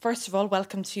First of all,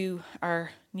 welcome to our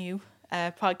new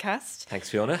podcast. Thanks,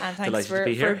 Fiona. And thanks Delighted for, to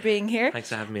be here. for being here. Thanks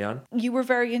for having me on. You were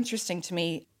very interesting to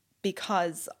me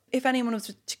because if anyone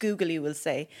was to Google you, will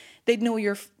say, they'd know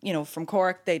you're, from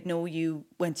Cork, they'd know you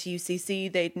went to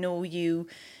UCC, they'd know you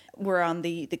were on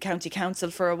the county council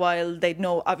for a while, they'd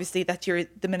know obviously that you're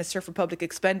the Minister for Public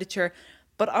Expenditure.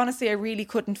 But honestly, I really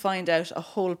couldn't find out a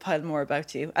whole pile more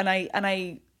about you.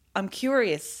 And I'm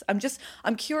curious.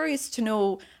 I'm curious to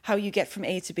know how you get from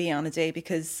A to B on a day,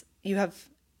 because you have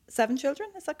 7 children,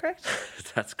 is that correct?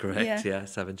 That's correct, yeah,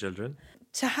 7 children.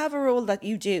 To have a role that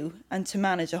you do and to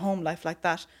manage a home life like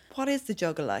that, what is the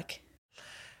juggle like?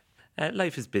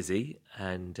 Life is busy,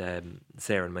 and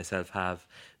Sarah and myself have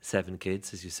 7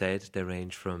 kids, as you said. They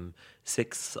range from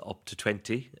 6 up to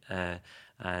 20,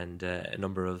 and a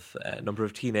number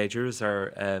of teenagers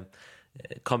are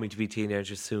coming to be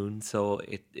teenagers soon. So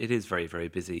it is very, very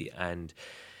busy, and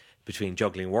between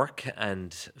juggling work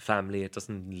and family, it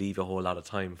doesn't leave a whole lot of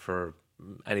time for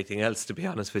anything else, to be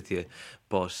honest with you.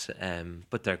 But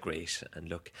they're great, and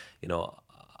look,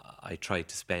 I try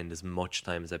to spend as much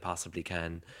time as I possibly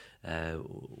can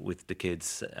with the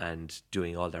kids and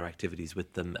doing all their activities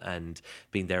with them and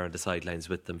being there on the sidelines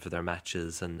with them for their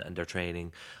matches and their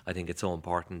training. I think it's so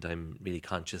important. I'm really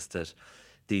conscious that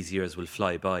these years will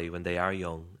fly by when they are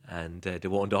young, and they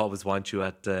won't always want you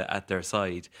at their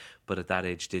side, but at that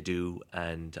age they do,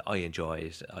 and I enjoy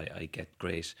it. I get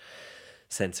great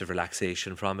sense of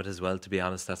relaxation from it as well, to be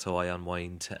honest. That's how I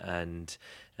unwind, and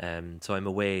so I'm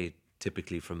away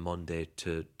typically from Monday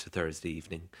to Thursday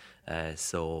evening.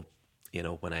 So,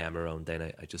 when I am around, then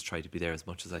I just try to be there as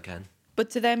much as I can. But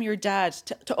to them, your dad,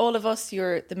 to all of us,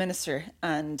 you're the minister,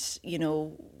 and,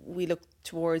 we look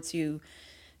towards you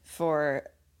for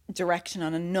direction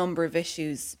on a number of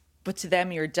issues. But to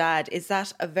them, your dad, is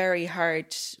that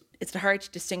it's hard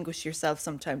to distinguish yourself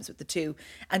sometimes with the two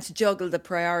and to juggle the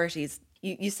priorities.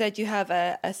 You said you have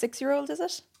a 6-year-old, is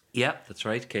it? Yeah, that's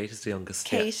right. Kate is the youngest.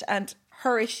 Kate, yeah. And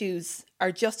her issues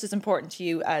are just as important to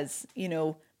you as,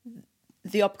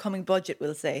 the upcoming budget,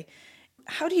 we'll say.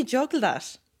 How do you juggle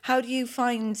that? How do you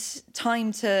find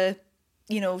time to,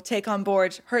 take on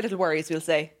board her little worries, we'll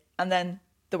say, and then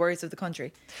the worries of the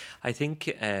country? I think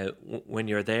when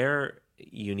you're there,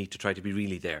 you need to try to be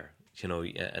really there,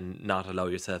 and not allow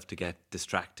yourself to get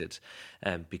distracted,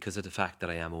 because of the fact that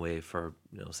I am away for,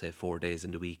 say 4 days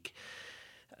in the week.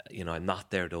 I'm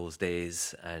not there those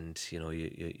days, and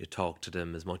you talk to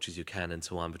them as much as you can and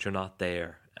so on, but you're not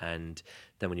there. And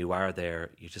then when you are there,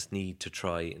 you just need to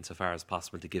try, insofar as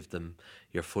possible, to give them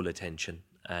your full attention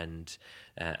and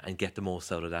get the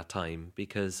most out of that time.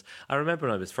 Because I remember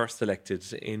when I was first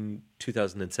elected in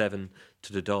 2007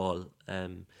 to the Dáil,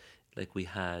 we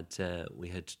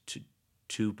had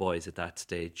two boys at that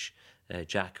stage.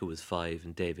 Jack, who was 5,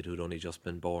 and David, who had only just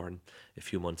been born a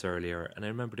few months earlier. And I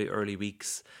remember the early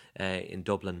weeks in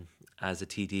Dublin as a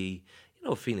TD,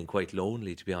 feeling quite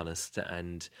lonely, to be honest,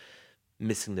 and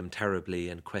missing them terribly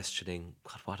and questioning,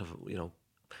 God,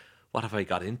 what have I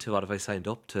got into? What have I signed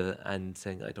up to? And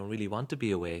saying, I don't really want to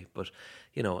be away. But,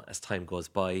 as time goes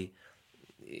by,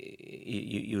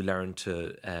 you learn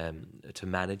to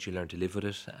manage, you learn to live with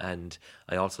it. And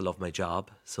I also love my job,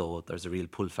 so there's a real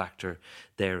pull factor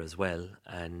there as well.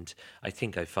 And I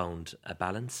think I found a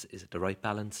balance. Is it the right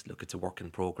balance? Look, it's a work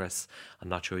in progress. I'm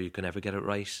not sure you can ever get it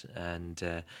right.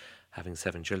 And having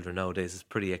 7 children nowadays is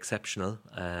pretty exceptional.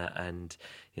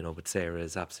 But Sarah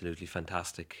is absolutely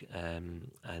fantastic.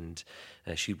 And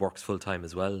she works full time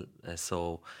as well.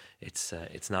 So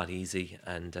it's not easy.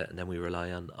 And then we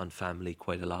rely on family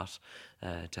quite a lot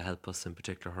to help us, in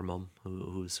particular her mum,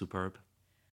 who is superb.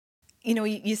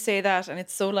 You say that and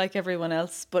it's so like everyone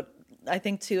else, but I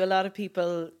think too, a lot of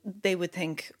people, they would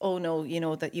think, oh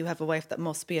no, that you have a wife that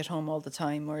must be at home all the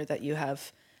time, or that you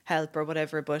have help or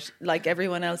whatever. But like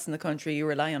everyone else in the country, you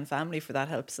rely on family for that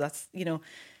help. So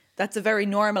that's a very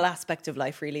normal aspect of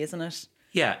life, really, isn't it?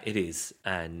 Yeah, it is.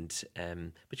 And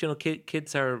but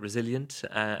kids are resilient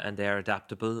and they are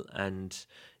adaptable, and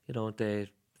they're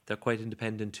quite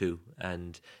independent too,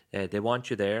 and they want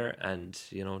you there, and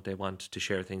they want to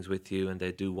share things with you, and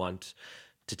they do want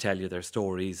to tell you their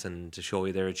stories and to show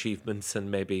you their achievements, and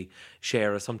maybe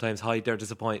share or sometimes hide their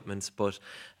disappointments. But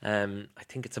I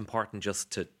think it's important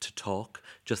just to talk,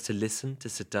 just to listen, to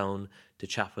sit down, to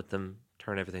chat with them,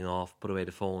 turn everything off, put away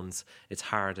the phones. It's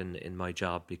hard in my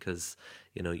job because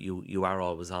you are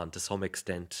always on to some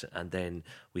extent, and then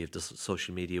we have the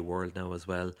social media world now as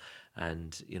well,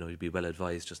 and you'd be well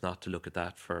advised just not to look at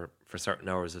that for certain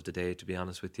hours of the day, to be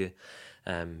honest with you,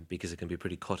 because it can be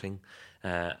pretty cutting,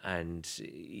 and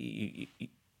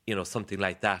something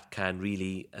like that can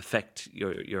really affect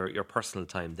your personal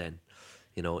time then.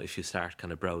 If you start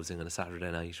kind of browsing on a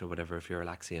Saturday night or whatever, if you're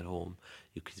relaxing at home,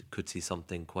 you could see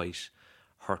something quite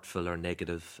hurtful or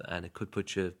negative, and it could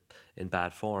put you in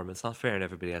bad form. It's not fair on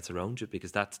everybody else around you,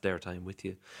 because that's their time with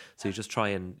you. So you just try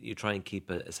and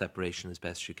keep a separation as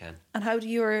best you can. And how do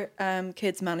your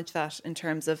kids manage that in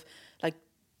terms of, like,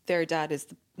 their dad is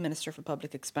the Minister for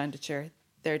Public Expenditure,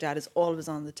 their dad is always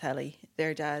on the telly,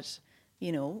 their dad,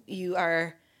 you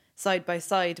are side by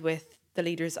side with the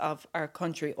leaders of our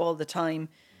country all the time.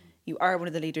 You are one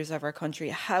of the leaders of our country.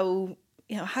 How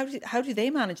do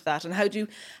they manage that, and how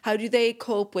do they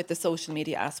cope with the social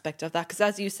media aspect of that? Because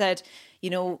as you said,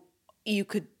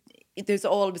 there's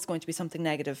always going to be something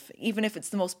negative, even if it's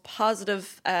the most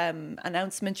positive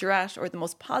announcement you're at or the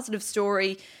most positive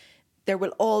story. There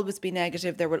will always be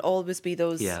negative. There will always be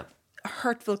those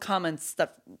hurtful comments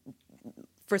that,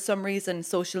 for some reason,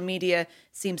 social media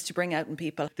seems to bring out in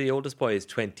people. The oldest boy is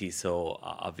 20, so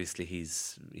obviously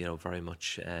he's very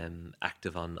much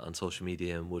active on social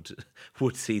media and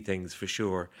would see things for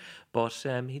sure. But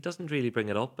he doesn't really bring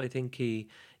it up. I think he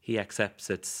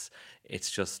accepts it's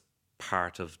just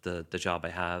part of the job I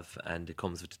have, and it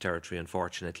comes with the territory,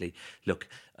 unfortunately. Look,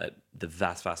 the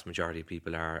vast majority of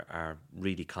people are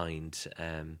really kind,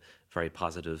 very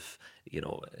positive.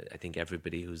 I think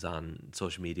everybody who's on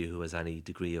social media who has any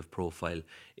degree of profile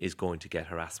is going to get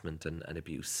harassment and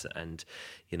abuse, and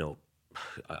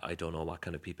I don't know what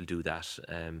kind of people do that.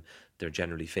 They're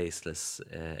generally faceless,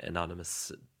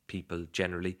 anonymous people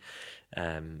generally,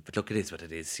 but look, it is what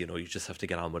it is. You just have to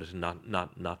get on with it and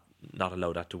not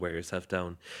allow that to wear yourself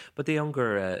down. But the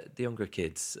younger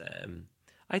kids,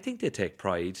 I think they take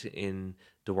pride in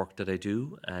the work that I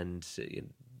do, and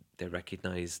they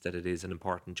recognise that it is an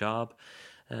important job,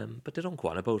 but they don't go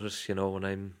on about it.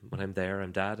 When I'm there,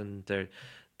 I'm dad, and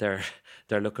they're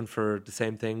looking for the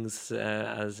same things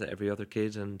as every other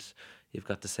kid, and you've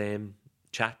got the same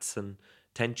chats and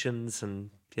tensions,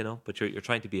 and but you're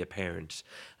trying to be a parent,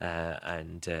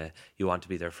 and you want to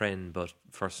be their friend, but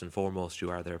first and foremost you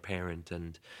are their parent.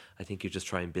 And I think you just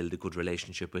try and build a good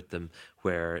relationship with them,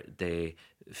 where they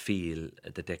feel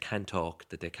that they can talk,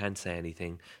 that they can say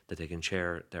anything, that they can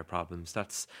share their problems.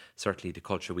 That's certainly the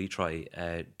culture we try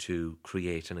to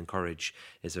create and encourage,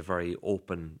 is a very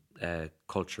open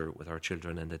culture with our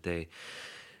children, and that they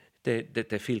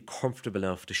feel comfortable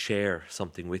enough to share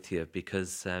something with you,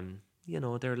 because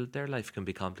their life can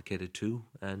be complicated too,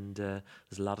 and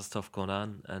there's a lot of stuff going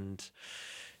on, and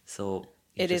so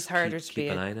it is harder to be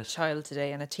a child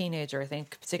today, and a teenager, I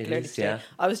think, particularly today. Yeah.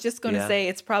 I was just going to say,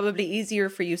 it's probably easier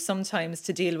for you sometimes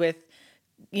to deal with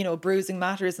bruising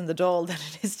matters in the doll than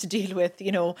it is to deal with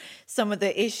some of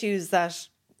the issues that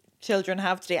children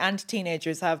have today and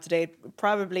teenagers have today. It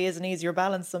probably is an easier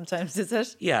balance sometimes, is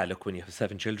it? Yeah, look, when you have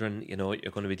 7 children, you're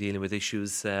going to be dealing with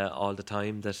issues all the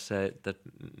time that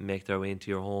make their way into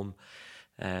your home.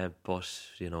 But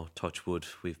touch wood,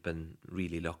 we've been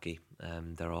really lucky.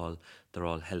 They're all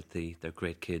healthy. They're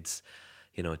great kids.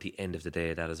 At the end of the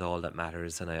day, that is all that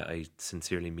matters, and I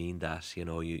sincerely mean that.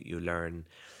 You learn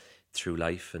through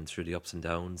life and through the ups and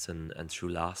downs and through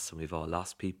loss, and we've all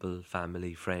lost people,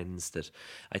 family, friends, that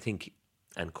I think,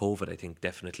 and COVID, I think,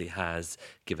 definitely has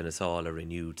given us all a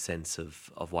renewed sense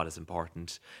of what is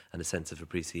important, and a sense of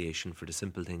appreciation for the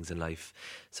simple things in life.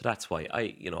 So that's why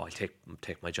I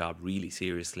take my job really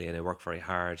seriously, and I work very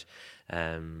hard.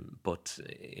 But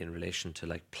in relation to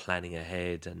like planning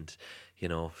ahead and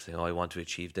saying, I want to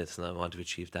achieve this and I want to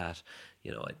achieve that,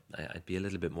 I'd be a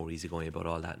little bit more easygoing about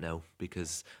all that now,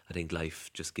 because I think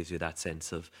life just gives you that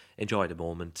sense of enjoy the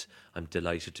moment. I'm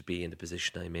delighted to be in the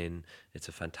position I'm in. It's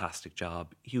a fantastic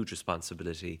job, huge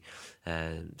responsibility,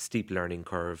 steep learning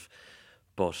curve,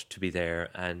 but to be there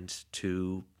and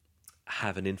to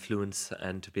have an influence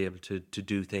and to be able to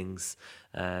do things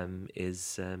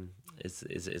is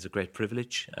a great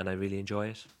privilege, and I really enjoy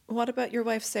it. What about your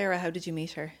wife Sarah? How did you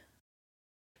meet her?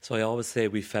 So I always say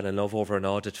we fell in love over an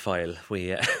audit file.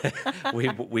 We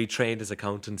we trained as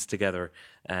accountants together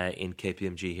in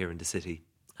KPMG here in the city.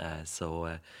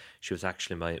 So she was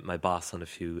actually my boss on a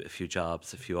few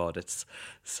jobs, a few audits.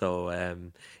 So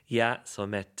so I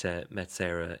met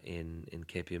Sarah in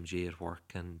KPMG at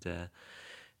work, and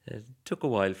it took a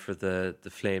while for the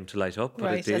flame to light up, but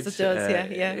right, it did. As it does,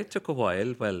 yeah. It took a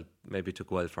while. Well, maybe it took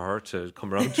a while for her to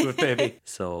come around to it, maybe.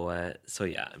 So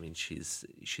yeah, I mean, she's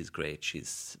great.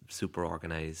 She's super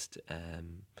organised, a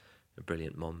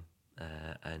brilliant mum,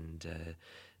 and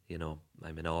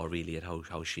I'm in awe really at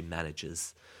how she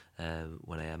manages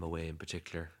when I am away in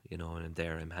particular. When I'm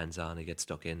there, I'm hands on, I get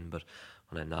stuck in, but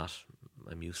I'm not,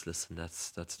 I'm useless, and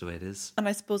that's the way it is. And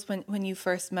I suppose when you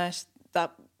first met,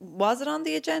 that was it on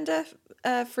the agenda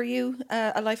for you,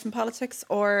 a life in politics,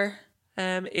 or?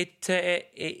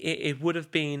 It would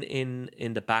have been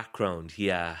in the background.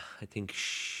 Yeah, I think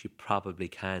she probably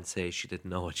can't say she didn't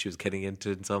know what she was getting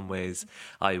into. In some ways,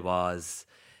 I was.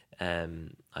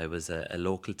 I was a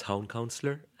local town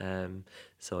councillor,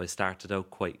 so I started out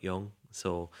quite young.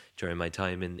 So during my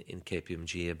time in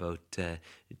KPMG, about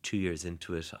 2 years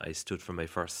into it, I stood for my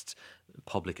first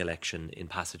public election in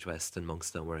Passage West in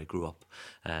Monkstown, where I grew up.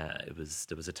 There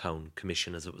was a town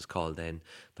commission, as it was called then.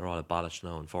 They're all abolished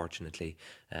now, unfortunately.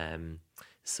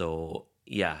 So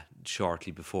yeah,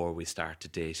 shortly before we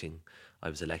started dating, I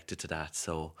was elected to that.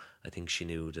 So I think she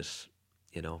knew that,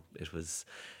 it was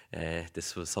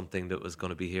this was something that was going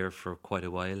to be here for quite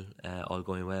a while, all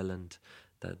going well, and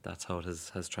that's how it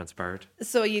has transpired.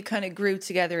 So you kind of grew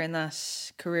together in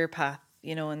that career path,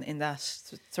 in that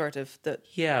sort of the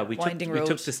winding road. We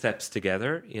took the steps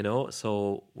together,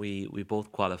 so we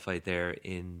both qualified there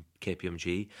in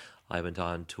KPMG. I went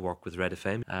on to work with Red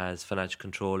FM as financial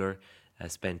controller. I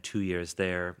spent 2 years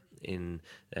there in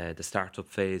the startup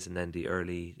phase, and then the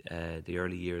early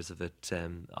years of it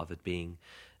being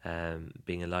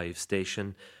a live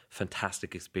station.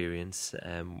 Fantastic experience,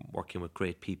 working with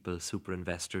great people, super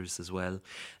investors as well.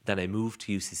 Then I moved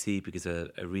to UCC because a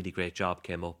really great job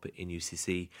came up in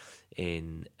UCC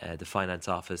in the finance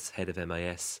office, head of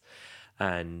MIS,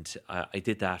 and I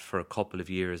did that for a couple of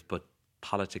years, but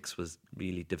politics was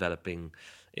really developing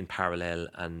in parallel,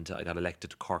 and I got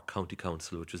elected to Cork County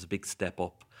Council, which was a big step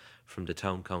up from the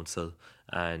town council,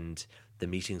 and the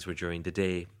meetings were during the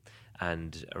day.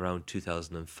 And around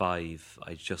 2005,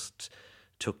 I just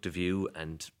took the view,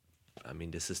 and I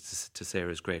mean, this is to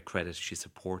Sarah's great credit, she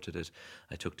supported it.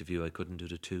 I took the view I couldn't do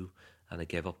the two, and I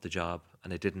gave up the job,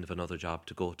 and I didn't have another job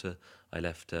to go to. I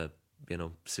left a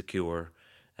secure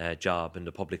job in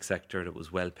the public sector that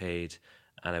was well paid,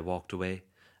 and I walked away.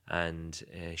 And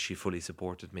she fully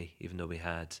supported me, even though we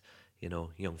had,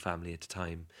 young family at the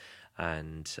time.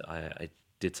 And I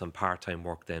did some part-time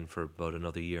work then for about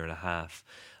another year and a half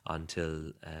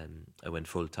until I went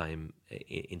full-time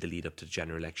in the lead up to the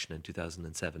general election in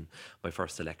 2007, my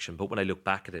first election. But when I look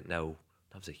back at it now,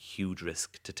 that was a huge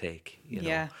risk to take,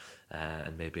 know.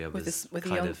 And maybe I was with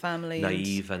kind a young of family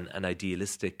naive and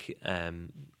idealistic.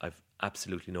 I've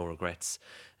absolutely no regrets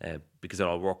because it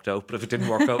all worked out. But if it didn't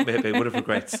work out, maybe I would have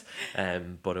regrets.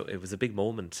 But it was a big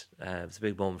moment. It was a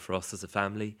big moment for us as a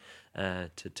family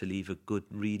to leave a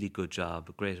really good job,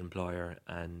 a great employer,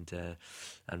 and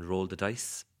roll the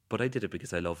dice. But I did it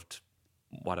because I loved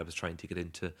what I was trying to get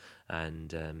into,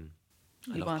 and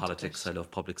I love politics, I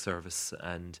love public service,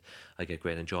 and I get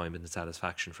great enjoyment and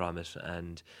satisfaction from it.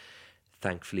 And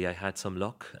thankfully I had some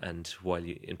luck, and while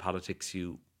in politics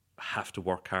you have to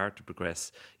work hard to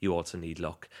progress, you also need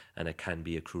luck, and it can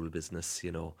be a cruel business,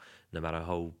 no matter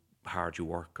how hard you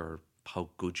work or how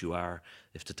good you are.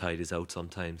 If the tide is out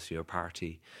sometimes for your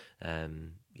party,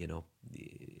 the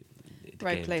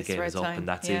right place, game right is up, time. and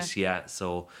that's it. Yeah,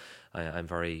 so I'm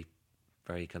very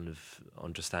kind of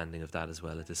understanding of that as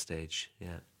well at this stage.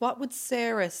 Yeah. What would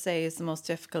Sarah say is the most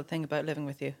difficult thing about living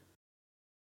with you?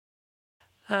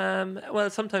 Well,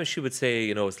 sometimes she would say,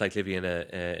 it's like living in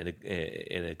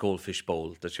a goldfish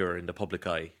bowl, that you're in the public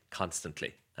eye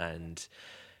constantly, and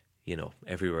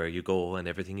everywhere you go and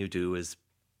everything you do is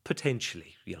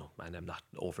potentially, and I'm not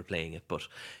overplaying it, but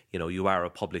you are a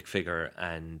public figure,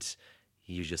 and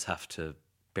you just have to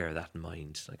bear that in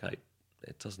mind.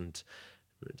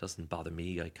 It doesn't bother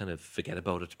me. I kind of forget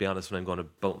about it, to be honest. When I'm going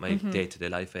about my day-to-day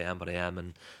life, I am what I am,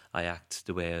 and I act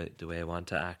the way I want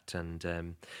to act.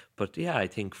 And but yeah, I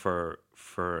think for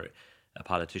a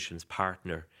politician's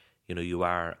partner, you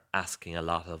are asking a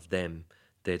lot of them.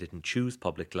 They didn't choose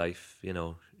public life.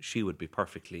 She would be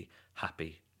perfectly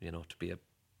happy, to be a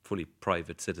fully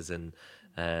private citizen,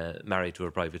 married to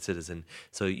a private citizen.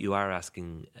 So you are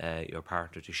asking your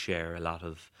partner to share a lot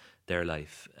of their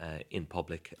life in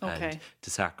public, and to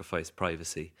sacrifice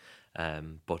privacy.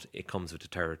 But it comes with the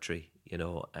territory,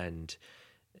 and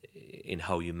in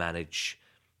how you manage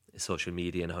social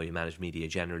media and how you manage media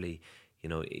generally,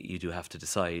 you do have to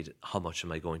decide, how much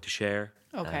am I going to share?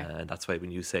 And that's why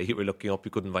when you say you were looking up,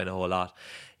 you couldn't find a whole lot,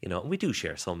 and we do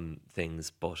share some things,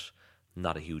 but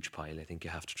not a huge pile. I think you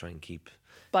have to try and keep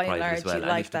by private and large, as well. you And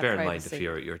like you have to that bear privacy. in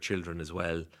mind if your children as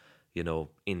well,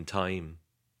 in time,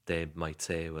 they might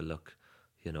say, well, look,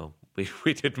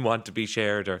 we didn't want to be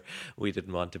shared, or we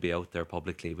didn't want to be out there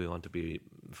publicly. We want to be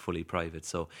fully private.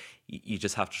 So you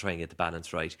just have to try and get the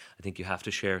balance right. I think you have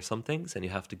to share some things, and you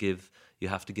have to give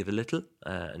a little,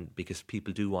 and because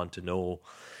people do want to know,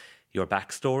 your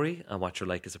backstory and what you're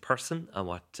like as a person and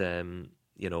what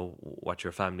what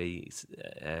your family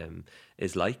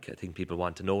is like. I think people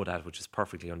want to know that, which is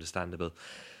perfectly understandable.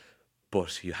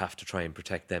 But you have to try and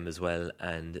protect them as well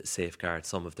and safeguard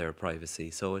some of their privacy.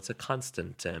 So it's a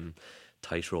constant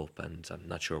tightrope, and I'm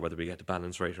not sure whether we get the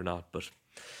balance right or not, but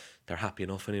they're happy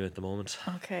enough anyway at the moment.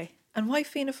 Okay. And why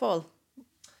Fianna Fáil?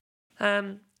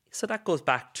 So that goes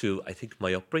back to, I think,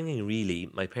 my upbringing, really.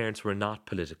 My parents were not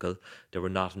political. They were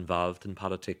not involved in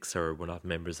politics or were not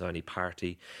members of any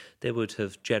party. They would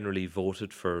have generally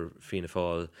voted for Fianna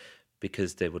Fáil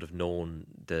because they would have known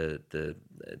the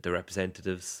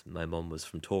representatives. My mum was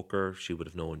from Toker. She would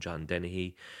have known John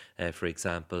Dennehy, for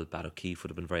example. Bat O'Keefe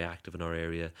would have been very active in our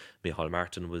area. Micheál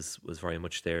Martin was very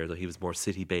much there, though he was more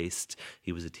city-based.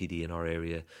 He was a TD in our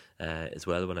area as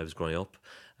well when I was growing up.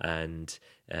 And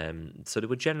so they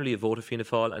would generally have voted Fianna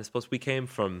Fáil. And I suppose we came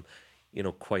from,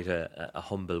 quite a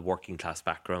humble working class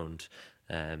background.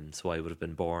 So I would have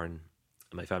been born,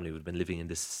 my family would have been living in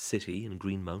this city in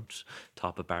Greenmount,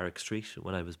 top of Barrack Street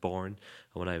when I was born.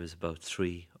 And when I was about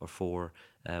 3 or 4,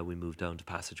 we moved down to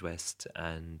Passage West,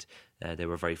 and they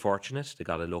were very fortunate. They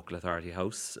got a local authority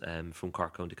house from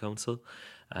Cork County Council,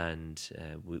 and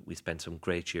we spent some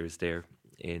great years there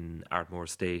in Ardmore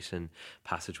Estate and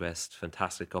Passage West.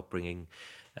 Fantastic upbringing.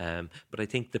 But I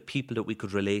think the people that we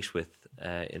could relate with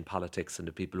in politics and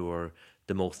the people who were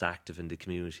the most active in the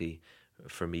community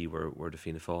for me were the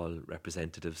Fianna Fáil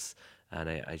representatives, and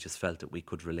I just felt that we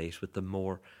could relate with them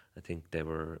more. I think they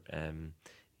were,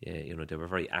 they were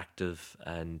very active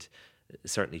and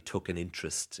certainly took an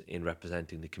interest in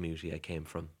representing the community I came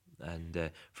from, and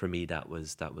for me that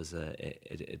was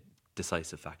a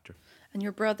decisive factor. And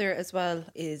your brother as well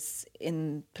is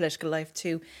in political life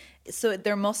too. So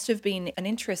there must have been an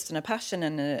interest and a passion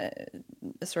and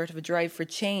a sort of a drive for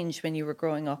change when you were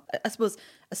growing up. I suppose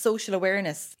a social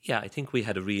awareness. Yeah, I think we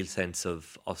had a real sense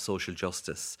of social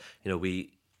justice.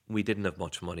 We didn't have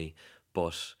much money,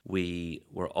 but we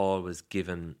were always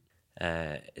given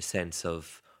a sense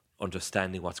of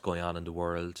understanding what's going on in the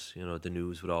world. The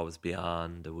news would always be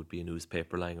on. There would be a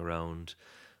newspaper lying around.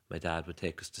 My dad would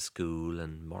take us to school,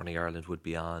 and Morning Ireland would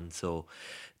be on. So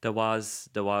there was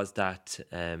that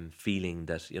feeling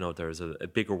that there's a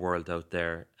bigger world out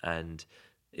there, and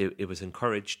it was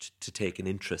encouraged to take an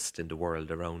interest in the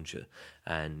world around you.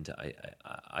 And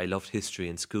I loved history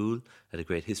in school. I had a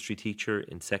great history teacher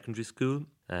in secondary school,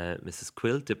 Mrs.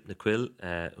 Quill, Dipna Quill,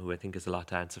 who I think has a lot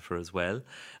to answer for as well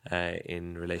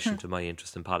in relation to my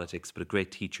interest in politics, but a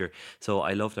great teacher. So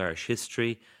I loved Irish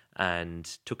history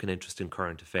and took an interest in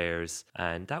current affairs,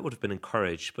 and that would have been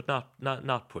encouraged but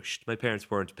not pushed. My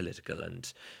parents weren't political,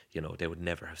 and they would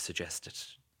never have suggested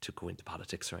to go into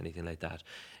politics or anything like that.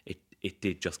 It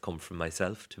did just come from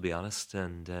myself, to be honest,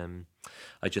 and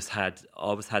I just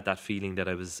always had that feeling that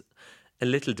I was a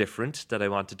little different, that I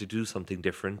wanted to do something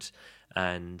different,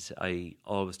 and I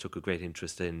always took a great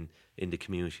interest in the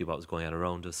community, what was going on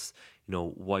around us.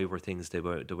 Why were things the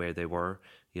way they were?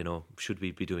 Should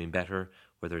we be doing better?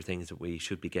 Were there things that we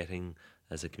should be getting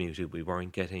as a community we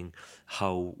weren't getting?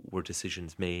 How were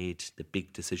decisions made? The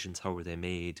big decisions, how were they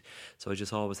made? So I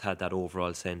just always had that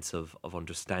overall sense of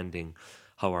understanding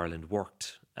how Ireland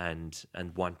worked and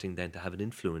wanting then to have an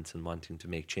influence and wanting to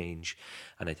make change.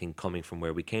 And I think coming from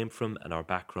where we came from and our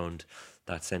background,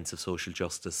 that sense of social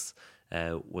justice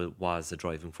was a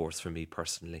driving force for me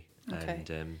personally. Okay.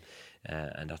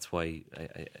 And that's why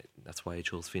I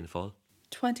chose Fianna Fáil.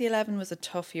 2011 was a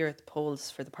tough year at the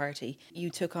polls for the party. You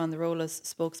took on the role as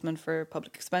spokesman for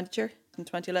public expenditure in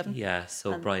 2011. Yeah,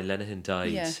 so Brian Lenihan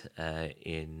died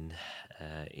in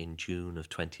June of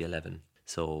 2011.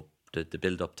 So the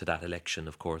build-up to that election,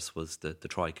 of course, was the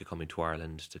Troika coming to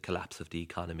Ireland, the collapse of the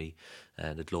economy,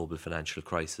 the global financial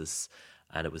crisis,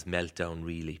 and it was meltdown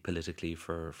really politically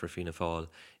for Fianna Fáil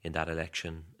in that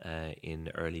election in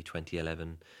early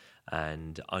 2011.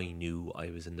 And I knew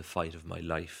I was in the fight of my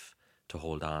life to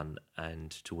hold on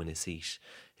and to win a seat.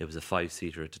 It was a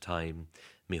 5-seater at the time.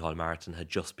 Micheál Martin had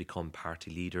just become party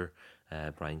leader.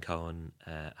 Brian Cowan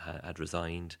had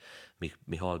resigned.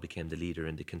 Micheál became the leader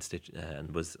in the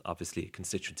and was obviously a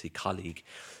constituency colleague.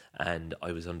 And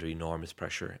I was under enormous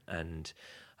pressure. And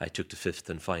I took the 5th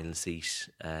and final seat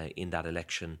in that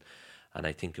election. And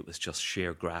I think it was just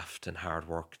sheer graft and hard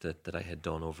work that I had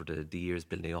done over the years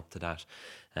building up to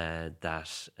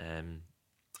that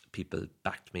people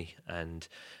backed me. And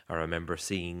I remember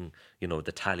seeing,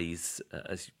 the tallies,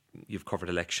 as you've covered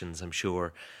elections, I'm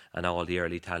sure, and all the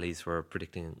early tallies were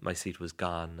predicting my seat was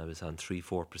gone. I was on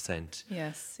 3-4%.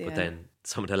 Yes, yeah. But then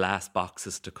some of the last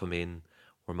boxes to come in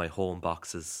were my home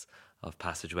boxes of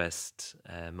Passage West,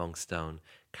 Monkstown,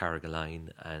 Carrigaline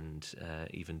and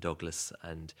even Douglas,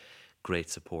 and great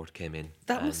support came in.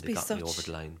 That must be got me over such...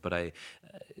 the line. But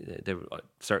there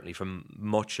certainly from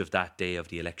much of that day of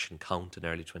the election count in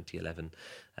early 2011,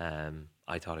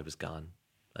 I thought I was gone.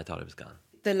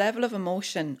 The level of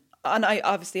emotion, and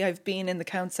I've been in the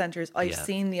count centres, I've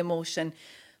seen the emotion,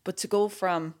 but to go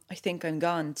from I think I'm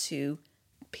gone to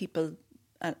people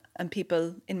and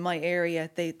people in my area,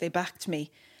 they backed me.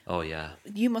 Oh yeah.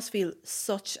 You must feel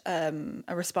such a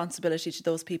responsibility to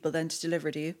those people then to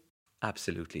deliver, do you?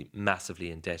 Absolutely, massively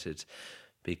indebted,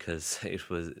 because it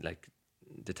was like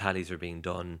the tallies are being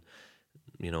done,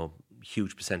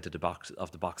 huge percent of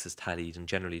the boxes tallied, and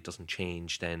generally it doesn't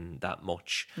change then that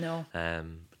much. No.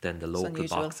 Then the local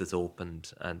boxes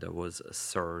opened and there was a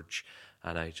surge,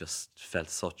 and I just felt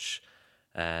such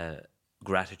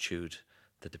gratitude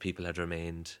that the people had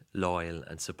remained loyal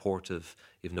and supportive,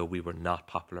 even though we were not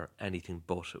popular, anything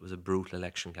but. It was a brutal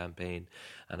election campaign,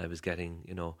 and I was getting,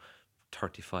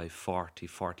 35,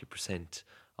 40%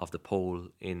 of the poll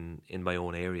in my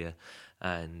own area,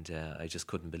 and I just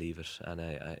couldn't believe it. And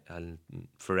I'll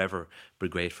forever be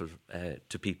grateful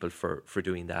to people for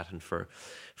doing that and for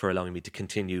allowing me to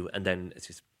continue. And then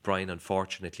Brian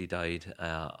unfortunately died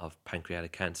of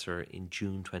pancreatic cancer in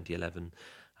June 2011,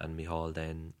 and Micheál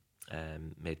then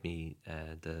made me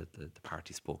the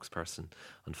party spokesperson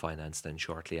on finance then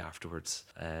shortly afterwards.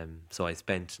 So I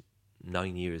spent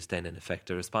 9 years then, in effect.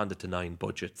 I responded to 9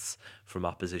 budgets from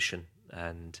opposition,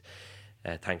 and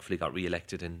thankfully got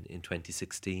re-elected in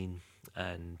 2016,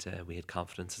 and we had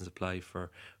confidence in supply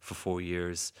for 4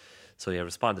 years. So I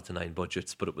responded to 9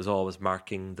 budgets, but it was always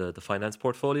marking the finance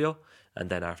portfolio.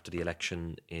 And then after the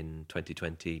election in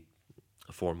 2020,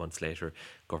 4 months later,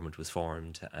 government was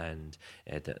formed, and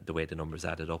the way the numbers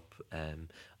added up,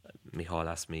 Micheál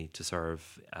asked me to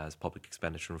serve as Public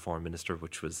Expenditure Reform Minister,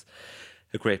 which was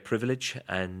a great privilege,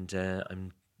 and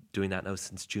I'm doing that now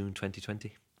since June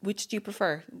 2020. Which do you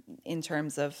prefer in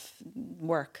terms of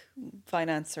work,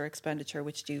 finance or expenditure?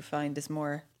 Which do you find is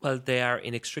more... Well, they are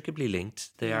inextricably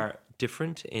linked. They are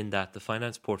different in that the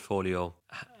finance portfolio,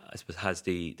 I suppose, has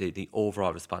the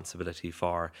overall responsibility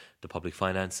for the public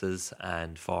finances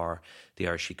and for the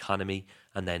Irish economy,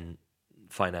 and then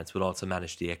finance will also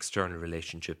manage the external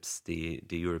relationships, the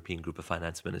European Group of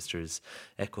Finance Ministers,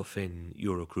 ECOFIN,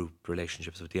 Eurogroup,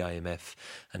 relationships with the IMF,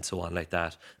 and so on like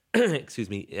that. Excuse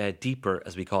me. Deeper,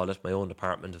 as we call it, my own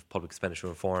department of public expenditure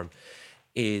reform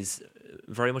is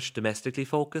very much domestically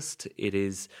focused. It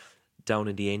is down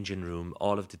in the engine room.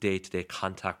 All of the day-to-day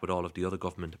contact with all of the other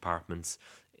government departments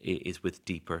is with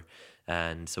Deeper,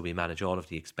 and so we manage all of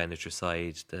the expenditure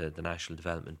side, the National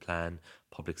Development Plan,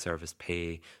 public service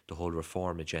pay, the whole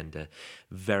reform agenda.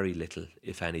 Very little,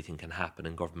 if anything, can happen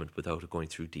in government without it going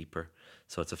through Deeper.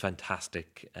 So it's a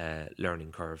fantastic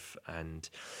learning curve, and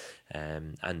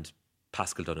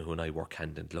Pascal Donoghue and I work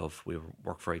hand in glove. We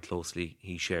work very closely.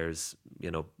 He shares,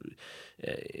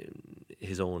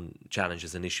 his own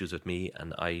challenges and issues with me,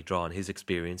 and I draw on his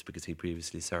experience because he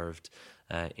previously served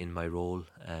in my role.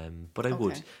 But I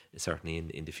would certainly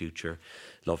in the future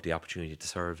love the opportunity to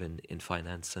serve in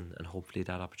finance, and hopefully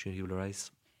that opportunity will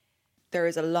arise. There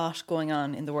is a lot going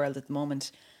on in the world at the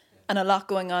moment, and a lot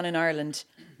going on in Ireland.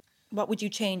 What would you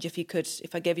change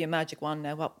if I gave you a magic wand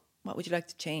now? What would you like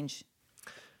to change?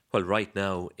 Well, right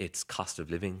now, it's cost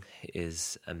of living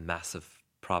is a massive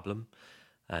problem,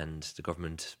 and the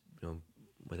government,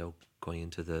 without going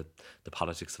into the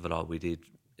politics of it all, we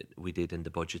did in the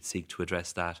budget seek to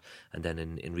address that, and then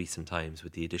in recent times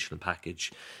with the additional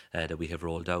package that we have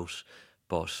rolled out.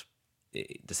 But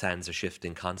the sands are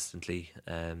shifting constantly.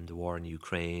 The war in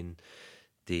Ukraine,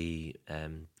 the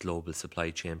global supply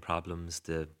chain problems,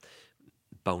 the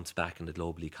bounce back in the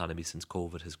global economy since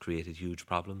COVID has created huge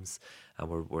problems, and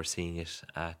we're seeing it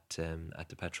at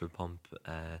the petrol pump.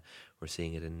 We're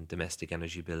seeing it in domestic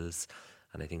energy bills,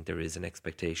 and I think there is an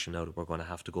expectation now that we're going to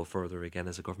have to go further again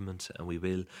as a government, and we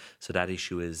will. So that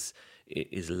issue is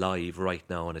live right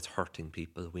now, and it's hurting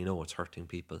people. We know it's hurting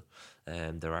people.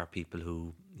 There are people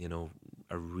who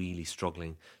are really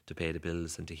struggling to pay the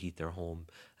bills and to heat their home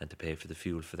and to pay for the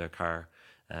fuel for their car.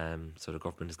 So the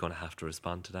government is going to have to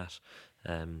respond to that.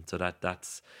 So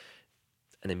that's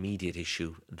an immediate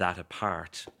issue. That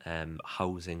apart,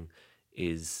 housing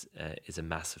is a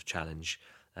massive challenge,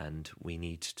 and we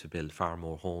need to build far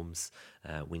more homes.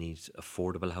 We need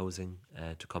affordable housing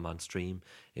to come on stream.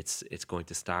 It's going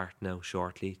to start now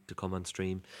shortly to come on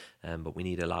stream, but we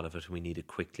need a lot of it. We need it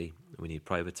quickly. We need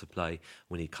private supply.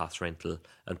 We need cost rental,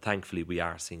 and thankfully we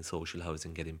are seeing social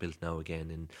housing getting built now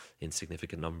again in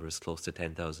significant numbers, close to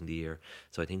 10,000 a year.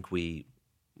 So I think we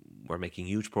we're making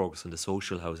huge progress on the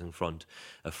social housing front.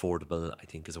 Affordable, I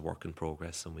think, is a work in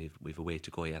progress, and we've a way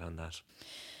to go yet on that.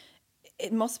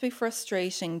 It must be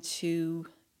frustrating to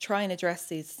try and address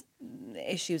these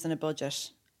issues in a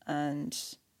budget, and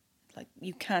like,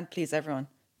 you can't please everyone.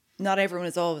 Not everyone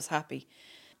is always happy.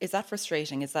 Is that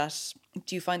frustrating?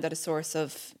 Do you find that a source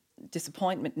of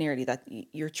disappointment nearly, that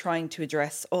you're trying to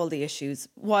address all the issues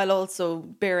while also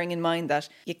bearing in mind that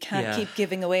you can't keep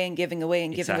giving away and giving away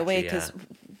and giving away, because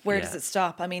where does it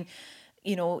stop? I mean,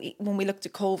 when we looked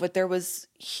at COVID, there was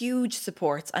huge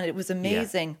support and it was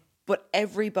amazing, but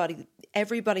everybody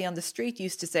on the street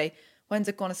used to say, when's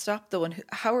it going to stop though, and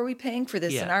how are we paying for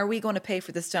this, and are we going to pay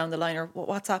for this down the line, or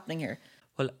what's happening here?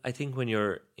 Well, I think when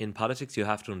you're in politics, you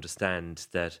have to understand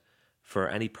that for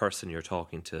any person you're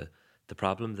talking to, the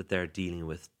problem that they're dealing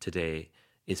with today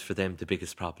is for them the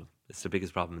biggest problem. It's the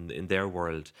biggest problem in their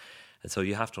world. And so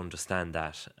you have to understand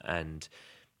that and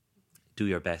do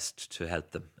your best to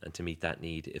help them and to meet that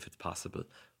need if it's possible.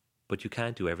 But you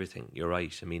can't do everything. You're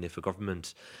right. I mean, if a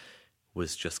government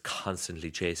was just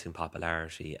constantly chasing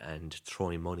popularity and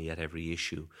throwing money at every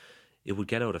issue, it would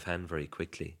get out of hand very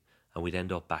quickly and we'd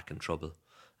end up back in trouble.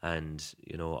 And,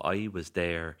 I was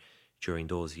there during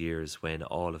those years when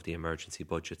all of the emergency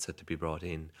budgets had to be brought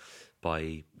in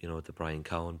by, the Brian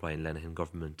Lenihan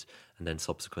government, and then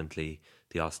subsequently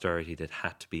the austerity that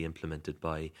had to be implemented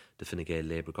by the Fine Gael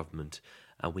Labour government.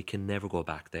 And we can never go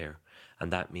back there.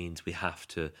 And that means we have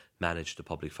to manage the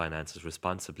public finances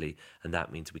responsibly. And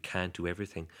that means we can't do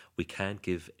everything. We can't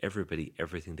give everybody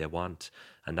everything they want.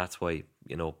 And that's why,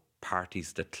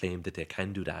 parties that claim that they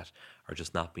can do that are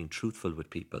just not being truthful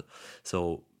with people.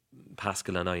 So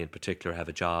Pascal and I in particular have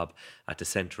a job at the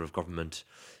centre of government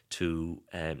to,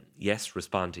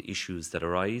 respond to issues that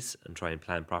arise and try and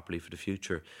plan properly for the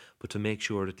future, but to make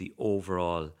sure that the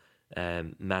overall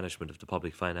management of the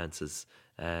public finances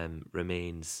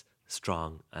remains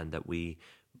strong and that we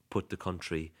put the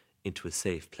country into a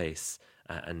safe place.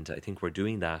 And I think we're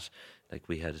doing that. Like,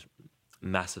 we had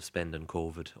massive spend on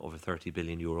COVID, over €30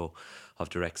 billion of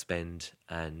direct spend,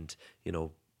 and,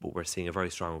 but we're seeing a very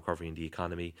strong recovery in the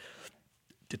economy.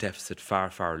 The deficit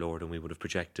far, far lower than we would have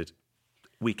projected.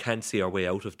 We can see our way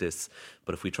out of this,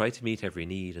 but if we try to meet every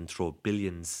need and throw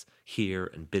billions here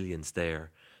and billions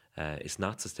there, it's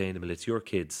not sustainable. It's your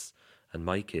kids and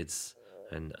my kids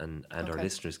and our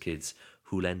listeners' kids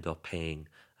who'll end up paying,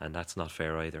 and that's not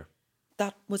fair either.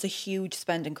 That was a huge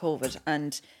spend in COVID,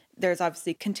 and there's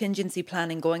obviously contingency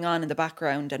planning going on in the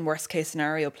background and worst case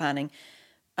scenario planning.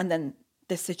 And then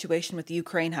this situation with the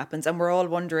Ukraine happens, and we're all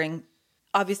wondering,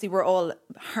 obviously we're all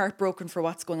heartbroken for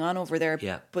what's going on over there.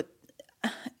 Yeah. But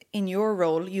in your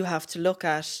role, you have to look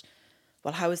at,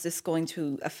 well, how is this going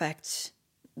to affect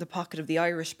the pocket of the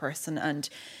Irish person? And,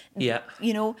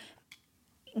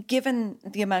 given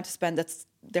the amount of spend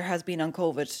there has been on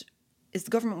COVID, is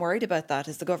the government worried about that?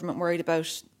 Is the government worried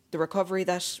about the recovery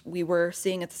that we were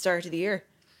seeing at the start of the year?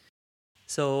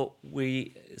 So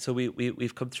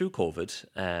we've come through COVID,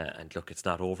 and look, it's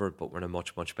not over, but we're in a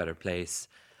much, much better place.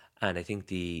 And I think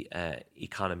the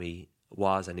economy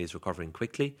was and is recovering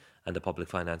quickly, and the public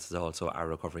finances also are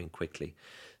recovering quickly.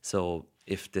 So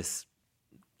if this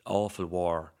awful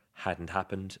war hadn't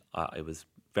happened, I was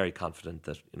very confident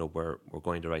that we're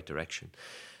going the right direction.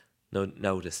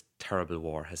 Now this terrible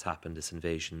war has happened, this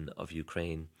invasion of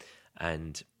Ukraine,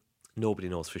 and nobody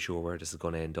knows for sure where this is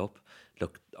going to end up.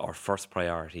 Look, our first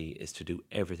priority is to do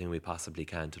everything we possibly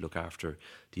can to look after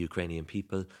the Ukrainian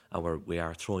people, and we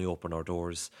are throwing open our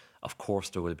doors. Of course,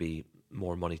 there will be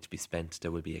more money to be spent.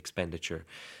 There will be expenditure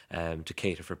to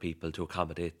cater for people, to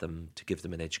accommodate them, to give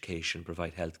them an education,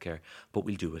 provide healthcare. But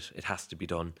we'll do it. It has to be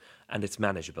done, and it's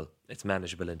manageable. It's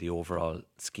manageable in the overall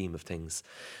scheme of things.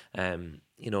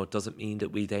 It doesn't mean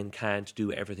that we then can't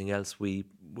do everything else we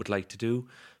would like to do.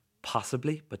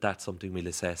 Possibly, but that's something we'll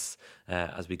assess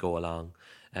as we go along.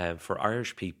 For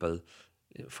Irish people,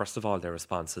 first of all, their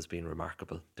response has been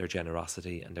remarkable. Their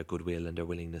generosity and their goodwill and their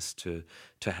willingness to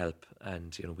help,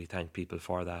 and we thank people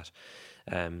for that.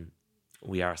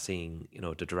 We are seeing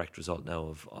the direct result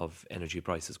now of energy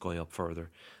prices going up further,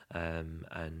 and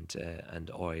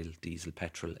oil, diesel,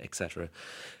 petrol, etc.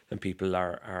 And people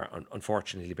are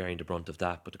unfortunately bearing the brunt of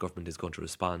that, but the government is going to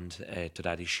respond to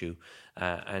that issue,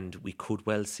 and we could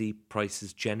well see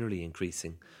prices generally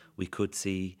increasing. We could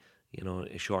see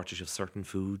a shortage of certain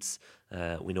foods.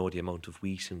 We know the amount of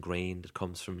wheat and grain that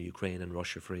comes from Ukraine and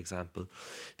Russia, for example.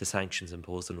 The sanctions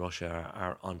imposed on Russia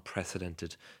are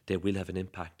unprecedented. They will have an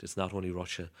impact. It's not only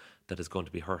Russia that is going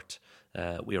to be hurt.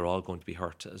 We are all going to be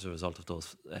hurt as a result of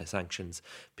those sanctions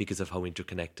because of how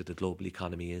interconnected the global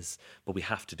economy is. But we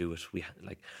have to do it.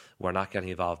 We're not getting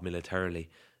involved militarily,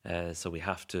 so we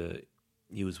have to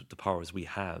use the powers we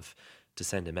have to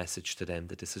send a message to them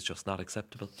that this is just not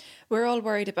acceptable. We're all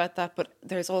worried about that, but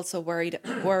there's also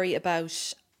worry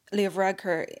about Leo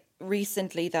Varadkar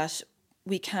recently that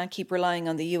we can't keep relying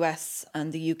on the US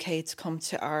and the UK to come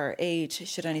to our aid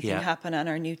should anything happen, and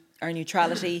our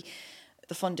neutrality,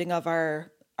 the funding of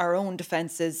our own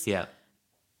defences. Yeah.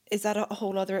 Is that a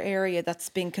whole other area that's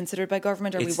being considered by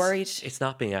government? Are we worried? It's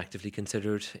not being actively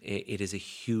considered. It is a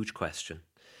huge question.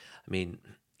 I mean,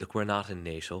 look, we're not in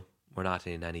NATO. We're not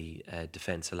in any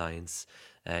defence alliance.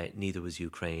 Neither was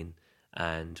Ukraine.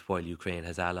 And while Ukraine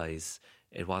has allies,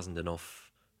 it wasn't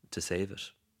enough to save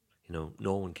it. No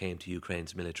one came to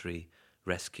Ukraine's military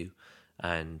rescue.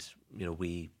 And,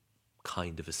 we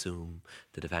kind of assume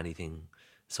that if anything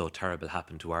so terrible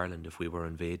happened to Ireland, if we were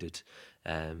invaded,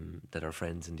 that our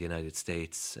friends in the United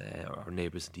States, our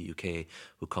neighbours in the UK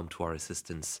would come to our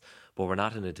assistance. But we're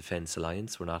not in a defence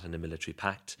alliance, we're not in a military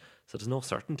pact, so there's no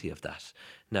certainty of that.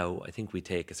 Now, I think we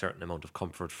take a certain amount of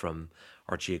comfort from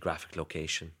our geographic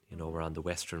location. We're on the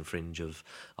western fringe of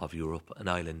Europe, an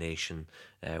island nation.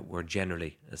 We're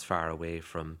generally as far away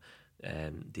from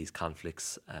these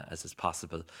conflicts as is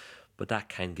possible. But that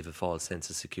can give a false sense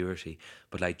of security.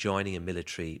 But joining a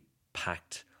military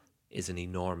pact is an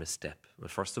enormous step. Well,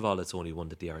 first of all, it's only one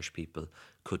that the Irish people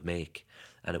could make,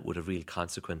 and it would have real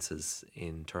consequences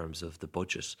in terms of the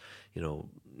budget.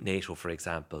 NATO, for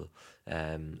example,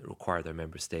 require their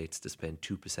member states to spend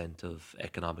 2% of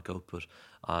economic output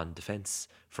on defence.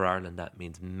 For Ireland, that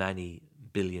means many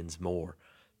billions more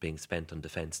being spent on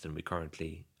defence than we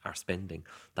currently are spending.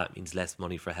 That means less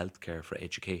money for healthcare, for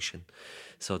education.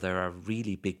 So there are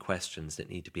really big questions that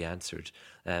need to be answered.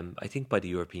 I think by the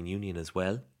European Union as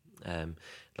well.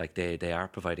 They are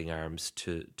providing arms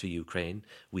to Ukraine.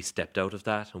 We stepped out of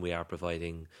that, and we are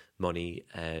providing money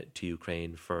to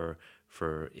Ukraine for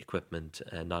equipment,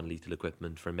 non-lethal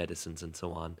equipment, for medicines and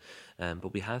so on.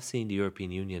 But we have seen the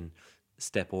European Union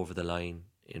step over the line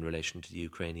in relation to the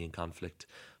Ukrainian conflict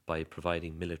by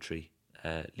providing military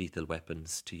lethal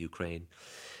weapons to Ukraine.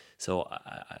 So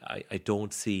I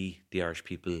don't see the Irish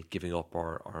people giving up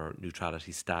our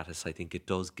neutrality status. I think it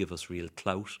does give us real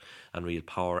clout and real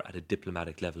power at a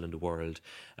diplomatic level in the world.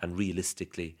 And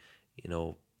realistically,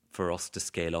 for us to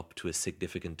scale up to a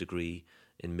significant degree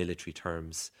in military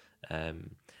terms,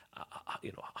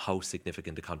 how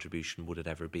significant a contribution would it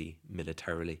ever be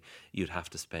militarily? You'd have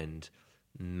to spend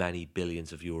many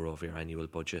billions of euro of your annual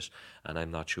budget, and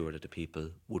I'm not sure that the people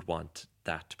would want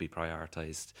that to be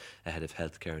prioritised ahead of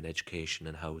healthcare and education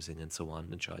and housing and so on,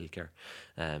 and childcare.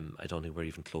 I don't think we're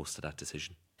even close to that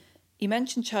decision. You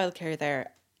mentioned childcare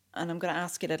there, and I'm going to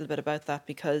ask you a little bit about that,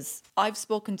 because I've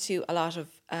spoken to a lot of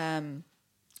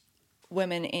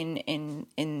women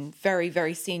in very,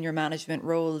 very senior management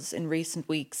roles in recent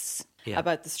weeks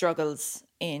about the struggles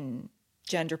in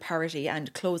gender parity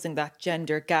and closing that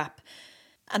gender gap.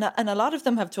 And a lot of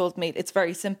them have told me it's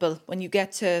very simple. When you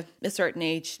get to a certain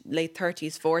age, late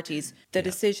 30s, 40s, the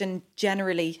decision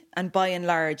generally, and by and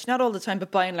large, not all the time,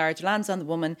 but by and large, lands on the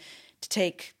woman to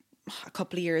take a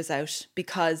couple of years out,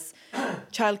 because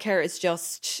childcare is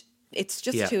just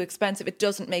too expensive. It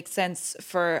doesn't make sense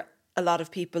for a lot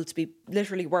of people to be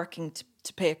literally working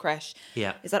to pay a creche.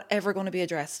 Yeah. Is that ever going to be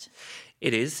addressed?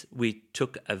 It is. We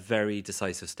took a very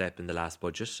decisive step in the last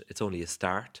budget. It's only a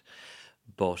start.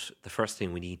 But the first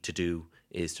thing we need to do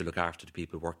is to look after the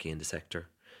people working in the sector.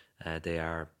 They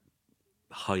are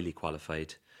highly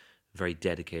qualified, very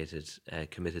dedicated,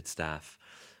 committed staff.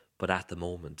 But at the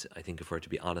moment, I think if we're to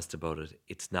be honest about it,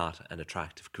 it's not an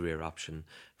attractive career option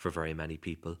for very many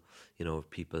people.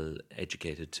 People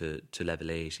educated to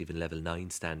level 8, even level 9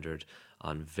 standard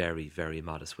on very, very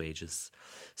modest wages.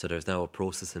 So there's now a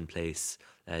process in place.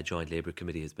 A joint labour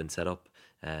committee has been set up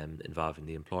involving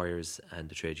the employers and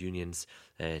the trade unions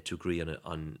to agree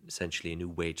on essentially a new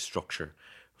wage structure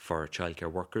for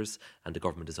childcare workers, and the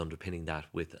government is underpinning that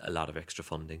with a lot of extra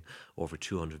funding, over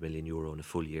 €200 million in a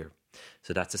full year.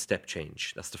 So that's a step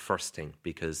change. That's the first thing,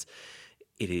 because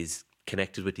it is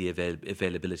connected with the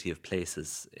availability of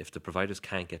places. If the providers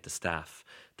can't get the staff,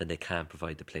 then they can't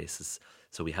provide the places.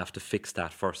 So we have to fix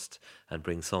that first and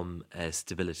bring some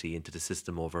stability into the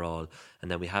system overall. And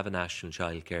then we have a national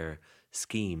childcare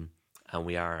scheme, and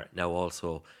we are now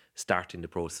also starting the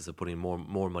process of putting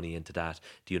more money into that.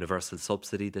 The universal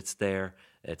subsidy that's there,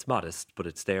 it's modest, but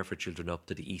it's there for children up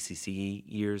to the ECCE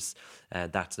years.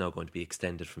 That's now going to be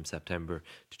extended from September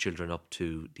to children up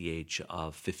to the age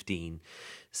of 15.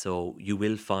 So you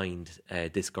will find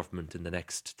this government in the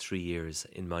next 3 years,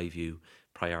 in my view,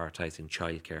 prioritising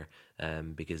childcare,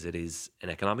 because it is an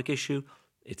economic issue.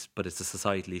 But it's a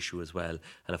societal issue as well.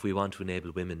 And if we want to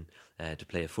enable women to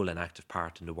play a full and active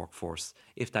part in the workforce,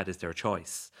 if that is their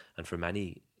choice, and for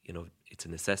many, it's a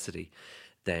necessity,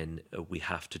 then we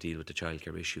have to deal with the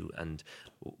childcare issue. And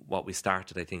what we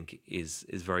started, I think, is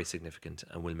very significant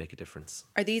and will make a difference.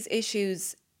 Are these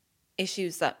issues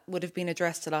that would have been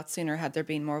addressed a lot sooner had there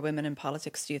been more women in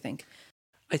politics, do you think?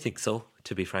 I think so,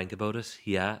 to be frank about it,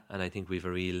 yeah. And I think we've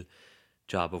a real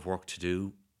job of work to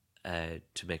do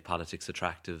to make politics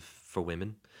attractive for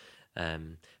women.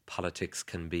 Politics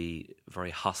can be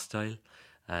very hostile,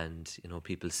 and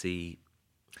people see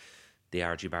the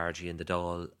argy-bargy in the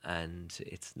Dáil, and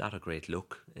it's not a great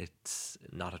look. It's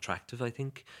not attractive, I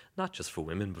think, not just for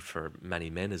women but for many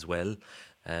men as well.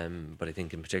 But I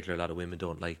think in particular a lot of women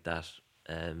don't like that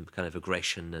kind of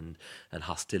aggression and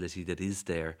hostility that is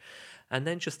there. And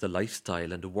then just the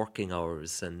lifestyle and the working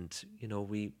hours, and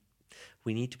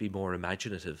we need to be more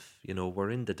imaginative. We're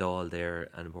in the Dáil there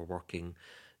and we're working.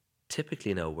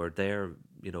 Typically now we're there,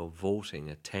 voting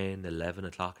at 10, 11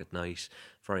 o'clock at night,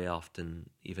 very often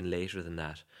even later than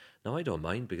that. Now I don't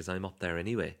mind because I'm up there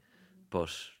anyway.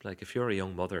 But like if you're a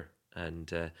young mother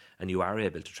and you are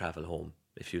able to travel home,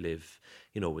 if you live,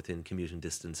 within commuting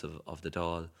distance of the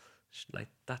Dáil, like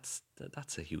that's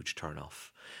a huge turn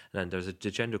off. And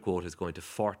the gender quota is going to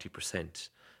 40%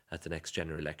 at the next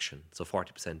general election. So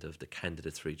 40% of the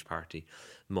candidates for each party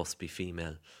must be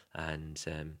female. And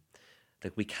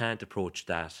we can't approach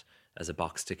that as a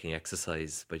box-ticking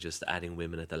exercise by just adding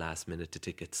women at the last minute to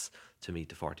tickets to meet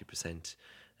the 40%.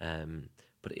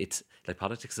 But it's like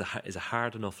politics is a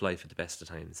hard enough life at the best of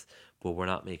times, but we're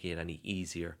not making it any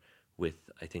easier with,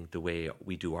 I think, the way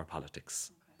we do our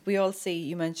politics. We all see,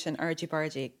 you mentioned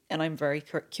argy-bargy, and I'm very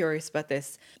curious about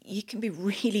this. You can be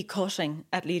really cutting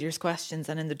at leaders' questions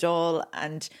and in the Dáil,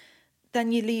 and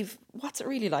then you leave. What's it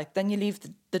really like? Then you leave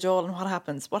the Dáil, and what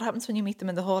happens? What happens when you meet them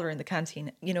in the hall or in the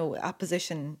canteen?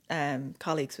 Opposition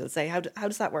colleagues will say, how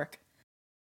does that work?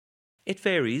 It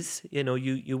varies.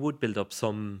 You would build up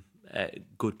some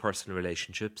good personal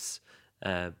relationships,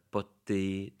 but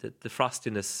the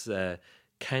frostiness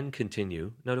can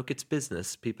continue. Now, look, it's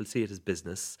business. People see it as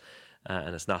business,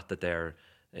 and it's not that they're,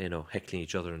 heckling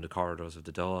each other in the corridors of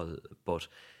the Dáil. But,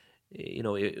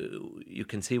 you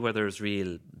can see where there's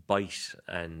real bite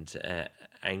and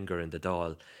anger in the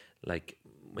Dáil. Like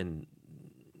when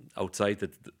outside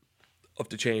of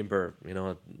the chamber,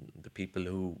 the people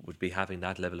who would be having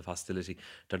that level of hostility,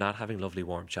 they're not having lovely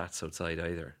warm chats outside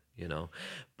either,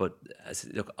 But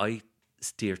look, I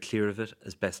steer clear of it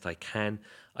as best I can.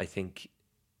 I think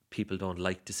people don't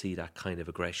like to see that kind of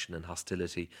aggression and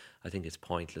hostility. I think it's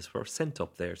pointless. We're sent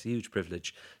up there. It's a huge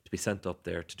privilege to be sent up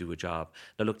there to do a job.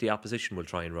 Now, look, the opposition will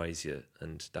try and rise you,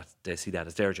 and they see that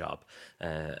as their job.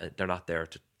 They're not there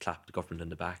to clap the government on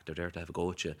the back. They're there to have a go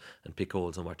at you and pick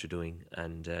holes on what you're doing.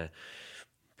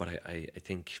 But I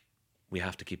think we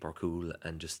have to keep our cool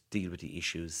and just deal with the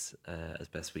issues as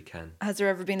best we can. Has there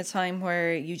ever been a time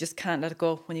where you just can't let it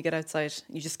go when you get outside?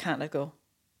 You just can't let it go.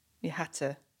 You had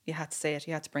to say it.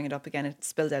 You had to bring it up again. It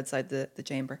spilled outside the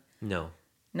chamber. No.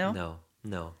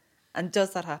 And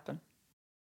does that happen?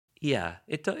 Yeah,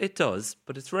 it does,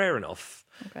 but it's rare enough.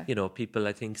 Okay. People,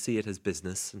 I think, see it as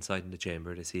business inside in the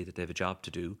chamber. They see that they have a job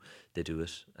to do. They do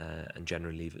it, and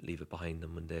generally leave it behind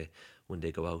them when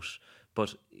they go out.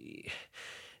 But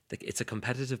it's a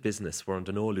competitive business. We're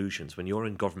under no illusions. When you're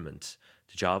in government,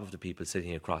 the job of the people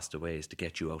sitting across the way is to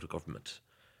get you out of government.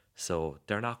 So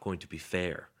they're not going to be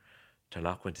fair. They're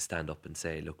not going to stand up and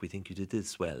say, look, we think you did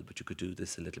this well, but you could do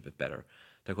this a little bit better.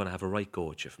 They're going to have a right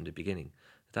go at you from the beginning.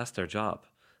 That's their job.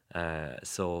 And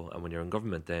when you're in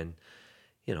government, then,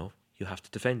 you have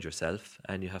to defend yourself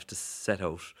and you have to set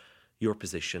out your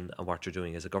position and what you're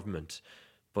doing as a government.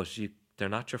 But they're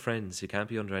not your friends. You can't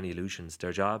be under any illusions.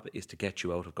 Their job is to get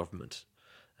you out of government.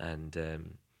 And,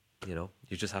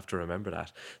 you just have to remember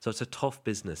that. So it's a tough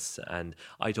business, and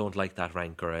I don't like that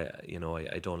rancour.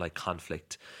 I don't like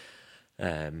conflict.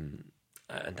 And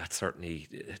that's certainly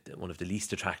one of the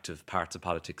least attractive parts of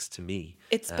politics to me.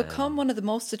 It's become one of the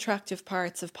most attractive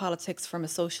parts of politics from a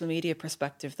social media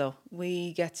perspective, though.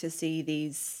 We get to see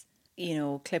these,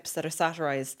 clips that are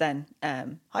satirised then,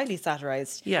 highly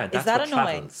satirised. Yeah, is that annoying?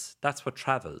 Travels. That's what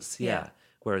travels, yeah.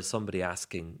 Whereas somebody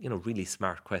asking, really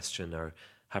smart question or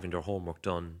having their homework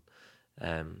done,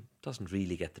 doesn't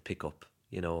really get the pickup.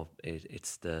 You know,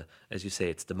 it's the, as you say,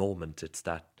 it's the moment. It's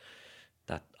that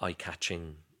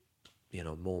eye-catching, you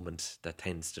know, moment that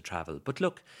tends to travel. But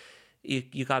look,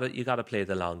 you gotta play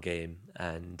the long game,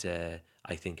 and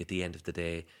I think at the end of the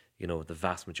day, you know, the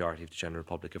vast majority of the general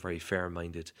public are very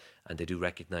fair-minded, and they do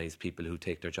recognise people who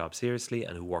take their job seriously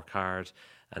and who work hard,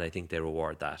 and I think they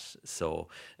reward that. So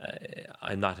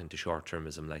I'm not into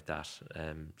short-termism like that.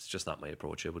 It's just not my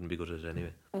approach. I wouldn't be good at it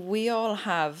anyway. We all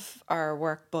have our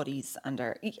work buddies,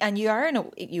 and you are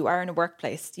in a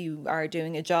workplace. You are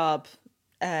doing a job.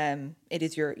 It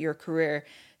is your career.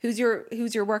 Who's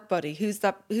your work buddy? Who's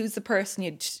the person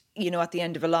you'd at the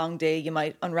end of a long day you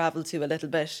might unravel to a little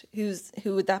bit?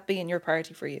 Who would that be in your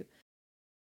party for you?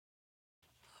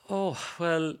 Oh,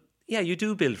 well, yeah, you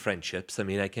do build friendships. I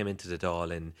mean, I came into the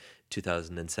Dáil in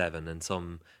 2007, and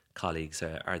some colleagues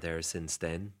are there since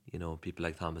then. You know, people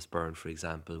like Thomas Byrne, for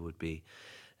example, would be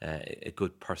a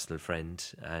good personal friend,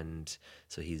 and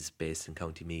so he's based in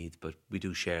County Meath, but we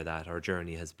do share that. Our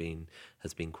journey has been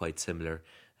quite similar.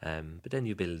 But then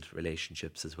you build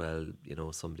relationships as well. You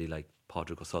know, somebody like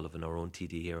Padraig O'Sullivan, our own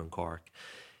TD here in Cork.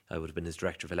 I would have been his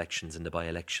director of elections in the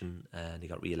by-election, and he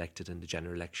got re-elected in the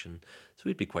general election. So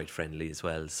we'd be quite friendly as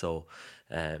well. So,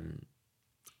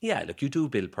 yeah, look, you do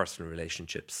build personal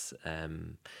relationships,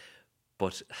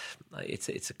 but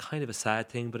it's a kind of a sad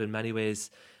thing. But in many ways,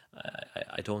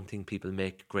 I don't think people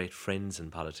make great friends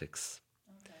in politics.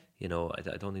 Okay. You know,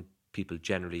 I don't think people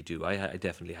generally do. I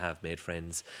definitely have made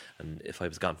friends, and if I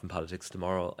was gone from politics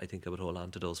tomorrow, I think I would hold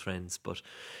on to those friends. But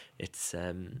it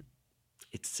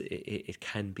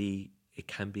can be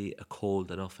a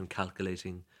cold enough and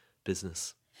calculating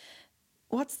business.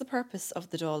 What's the purpose of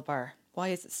the Dáil Bar? Why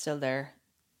is it still there?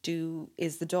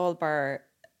 Is the Dáil Bar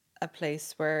a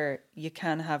place where you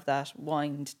can have that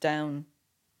wind down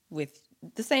with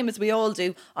the same as we all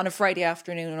do on a Friday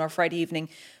afternoon or Friday evening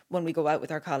when we go out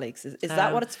with our colleags? Is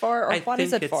that what it's for, or what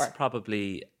is it for? I think it's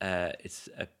probably it's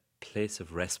a place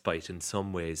of respite in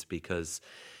some ways, because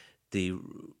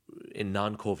in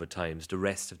non-COVID times, the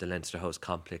rest of the Leinster House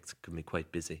complex can be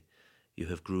quite busy. You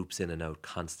have groups in and out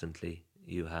constantly.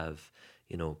 You have,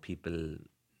 you know, people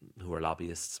who are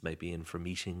lobbyists might be in for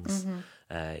meetings.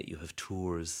 Mm-hmm. You have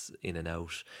tours in and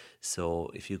out. So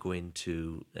if you go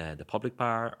into the public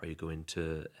bar, or you go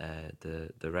into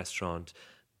the restaurant,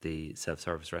 the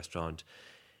self-service restaurant,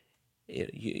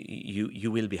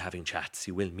 you will be having chats.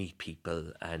 You will meet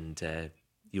people, and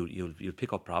you'll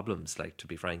pick up problems. Like, to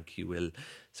be frank, you will,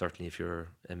 certainly if you're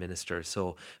a minister.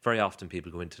 So very often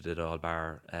people go into the Dáil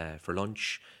Bar for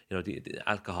lunch. You know, the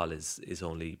alcohol is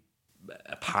only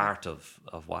a part of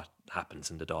what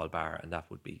happens in the Dáil Bar, and that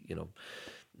would be, you know,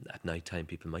 at night time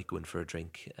people might go in for a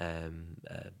drink.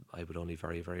 I would only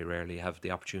very, very rarely have the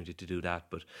opportunity to do that,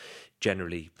 but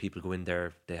generally people go in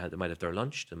there, they might have their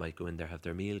lunch, they might go in there, have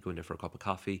their meal, go in there for a cup of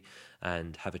coffee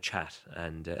and have a chat,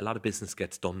 and a lot of business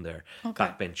gets done there. Okay.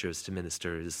 Backbenchers to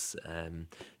ministers,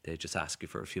 they just ask you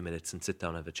for a few minutes and sit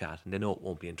down and have a chat, and they know it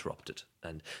won't be interrupted.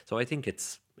 And so I think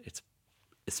it's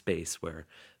a space where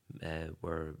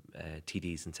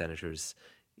TDs and senators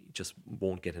just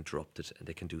won't get interrupted, and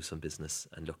they can do some business.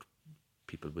 And look,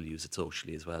 people will use it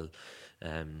socially as well,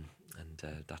 and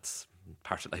that's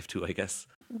part of life too, I guess.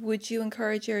 Would you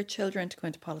encourage your children to go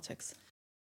into politics?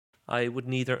 I would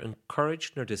neither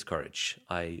encourage nor discourage.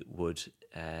 I would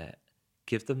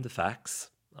give them the facts.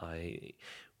 I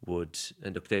would,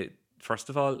 and look, first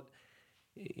of all,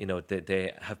 you know,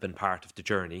 they have been part of the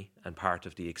journey and part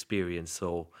of the experience,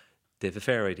 so they have a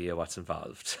fair idea what's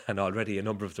involved. And already a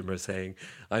number of them are saying,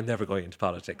 I'm never going into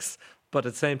politics. But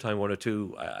at the same time, one or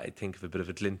two, I think, have a bit of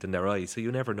a glint in their eye. So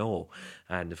you never know.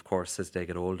 And of course, as they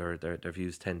get older, their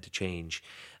views tend to change.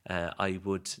 I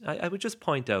would just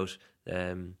point out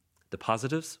the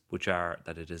positives, which are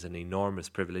that it is an enormous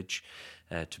privilege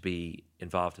to be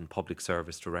involved in public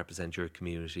service, to represent your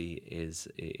community.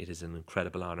 It is an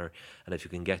incredible honour, and if you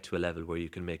can get to a level where you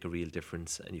can make a real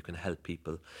difference and you can help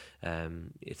people,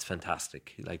 it's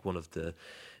fantastic. Like, one of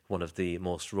the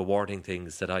most rewarding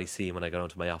things that I see when I go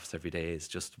into my office every day is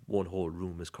just one whole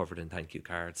room is covered in thank you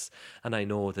cards, and I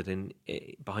know that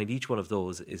behind each one of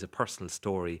those is a personal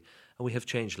story, and we have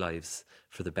changed lives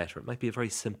for the better. It might be a very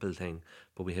simple thing,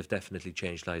 but we have definitely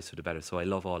changed lives for the better. So I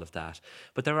love all of that.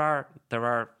 But there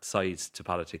are sides to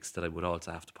politics that I would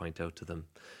also have to point out to them.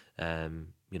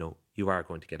 You know, you are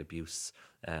going to get abuse.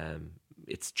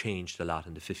 It's changed a lot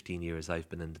in the 15 years I've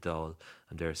been in the Dáil.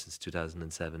 I'm there since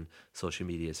 2007. Social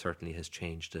media certainly has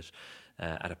changed it.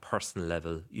 At a personal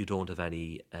level, you don't have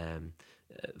any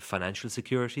financial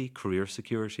security, career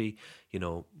security. You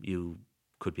know, you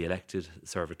could be elected,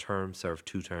 serve a term, serve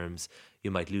 2 terms.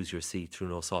 You might lose your seat through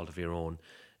no fault of your own,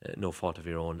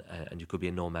 and you could be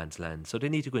in no man's land. So they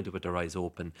need to go into it with their eyes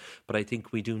open. But I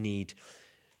think we do need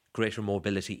greater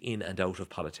mobility in and out of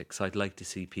politics. I'd like to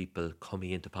see people coming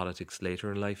into politics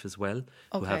later in life as well,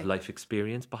 who have life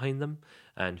experience behind them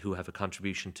and who have a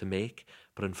contribution to make.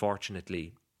 But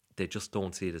unfortunately, they just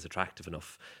don't see it as attractive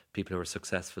enough. People who are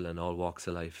successful in all walks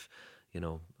of life,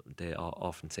 they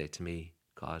often say to me,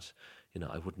 God,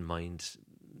 I wouldn't mind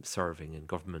serving in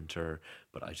government,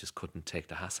 but I just couldn't take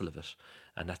the hassle of it.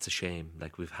 And that's a shame.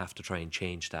 Like, we have to try and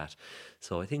change that.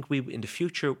 So I think in the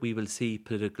future, we will see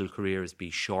political careers be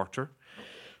shorter.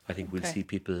 I think we'll see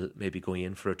people maybe going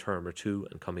in for a term or 2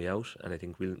 and coming out. And I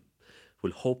think we'll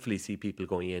hopefully see people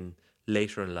going in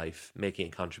later in life, making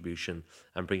a contribution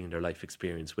and bringing their life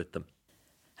experience with them.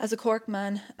 As a Cork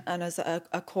man and as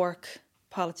a Cork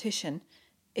politician,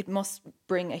 it must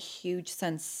bring a huge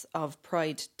sense of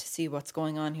pride to see what's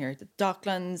going on here. The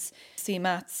Docklands,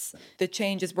 CMATs, the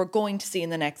changes we're going to see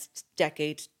in the next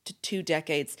decade to 2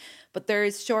 decades. But there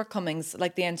is shortcomings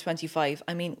like the N25.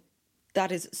 I mean, that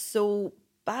is so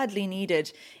badly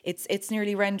needed. It's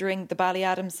nearly rendering the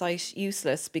Ballyadam site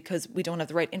useless because we don't have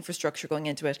the right infrastructure going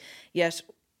into it. Yet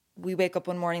we wake up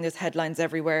one morning, there's headlines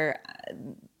everywhere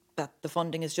that the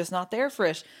funding is just not there for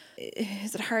it.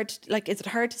 Is it hard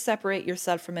to separate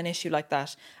yourself from an issue like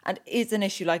that? And is an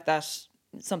issue like that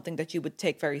something that you would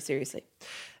take very seriously?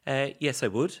 Yes, I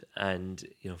would. And,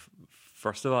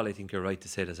 first of all, I think you're right to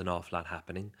say there's an awful lot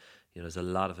happening. There's a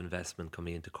lot of investment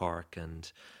coming into Cork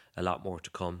and a lot more to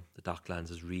come. The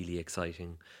Docklands is really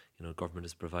exciting. Government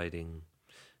is providing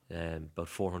about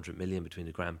 400 million between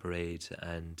the Grand Parade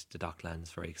and the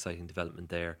Docklands. Very exciting development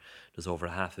there. There's over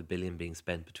 $500 million being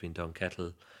spent between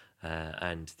Dunkettle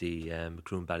and the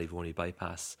Macroom-Ballyvourney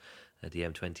bypass. The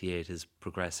M28 is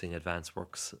progressing, advanced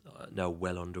works now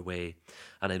well underway.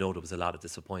 And I know there was a lot of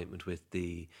disappointment with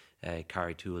the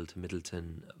Carrigtwohill to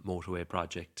Middleton motorway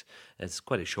project. It's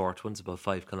quite a short one, it's about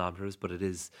 5 kilometres, but it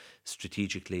is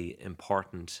strategically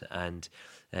important. And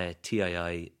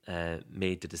TII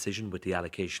made the decision with the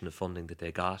allocation of funding that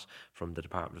they got from the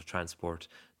Department of Transport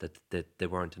that they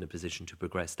weren't in a position to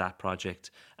progress that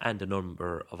project and a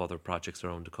number of other projects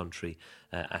around the country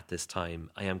at this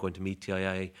time. I am going to meet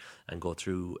TII and go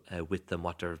through with them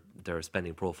what their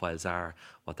spending profiles are,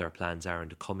 what their plans are in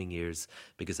the coming years,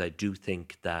 because I do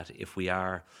think that if we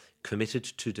are committed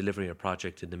to delivering a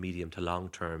project in the medium to long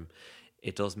term,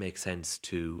 it does make sense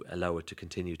to allow it to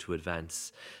continue to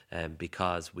advance,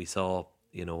 because we saw,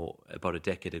 about a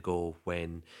decade ago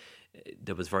when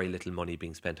there was very little money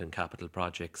being spent on capital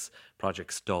projects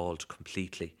stalled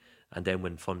completely. And then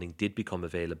when funding did become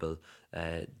available,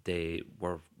 they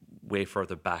were way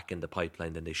further back in the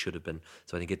pipeline than they should have been.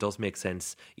 So I think it does make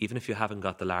sense, even if you haven't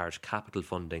got the large capital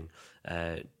funding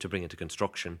to bring into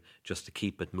construction, just to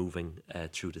keep it moving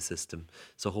through the system.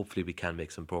 So hopefully we can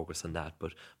make some progress on that,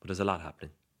 but there's a lot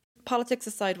happening. Politics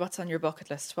aside, what's on your bucket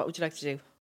list? What would you like to do?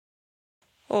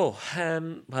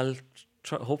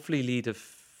 Hopefully lead a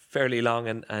fairly long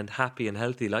and happy and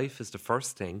healthy life is the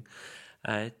first thing.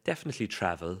 Definitely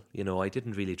travel. I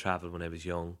didn't really travel when I was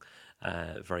young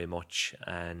very much,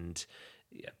 and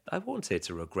I won't say it's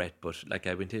a regret, but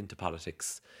I went into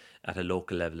politics at a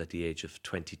local level at the age of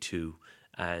 22,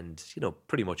 and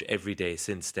pretty much every day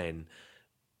since then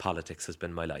politics has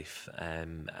been my life,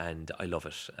 and I love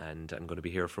it, and I'm going to be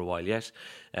here for a while yet,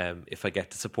 if I get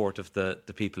the support of the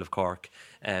people of Cork,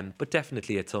 but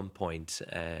definitely at some point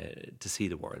to see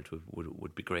the world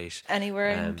would be great.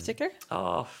 Anywhere in particular?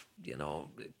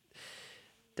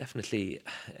 Definitely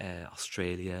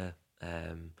Australia,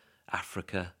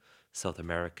 Africa, South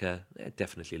America. I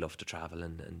definitely love to travel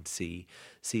and see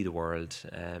the world.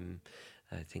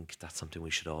 I think that's something we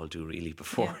should all do really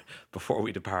before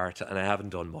we depart, and I haven't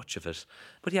done much of it.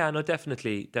 But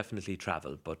definitely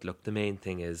travel. But look, the main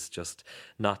thing is just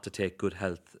not to take good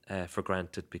health for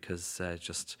granted, because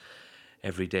just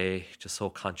every day just so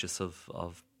conscious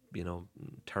of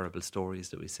terrible stories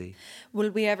that we see. Will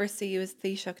we ever see you as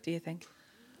Taoiseach, do you think?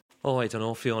 Oh, I don't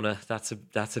know, Fiona. That's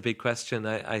a big question.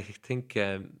 I think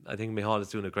Micheál is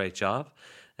doing a great job,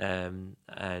 and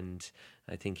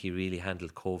I think he really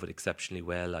handled COVID exceptionally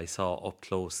well. I saw up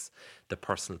close the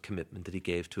personal commitment that he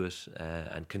gave to it,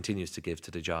 and continues to give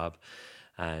to the job.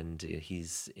 And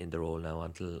he's in the role now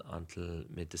until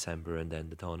mid-December, and then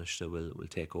the Taoiseach will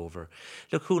take over.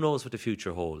 Look, who knows what the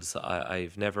future holds?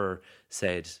 I've never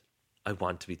said I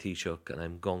want to be Taoiseach and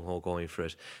I'm gung-ho going for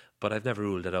it, but I've never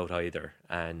ruled it out either.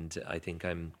 And I think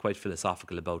I'm quite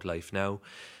philosophical about life now.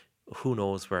 Who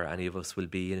knows where any of us will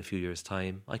be in a few years'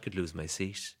 time? I could lose my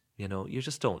seat. You know, you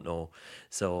just don't know.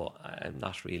 So I'm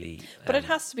not really. But it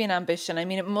has to be an ambition. I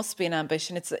mean, it must be an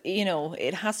ambition. It's, you know,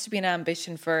 it has to be an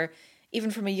ambition for, even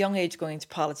from a young age going to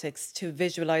politics, to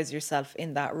visualise yourself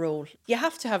in that role. You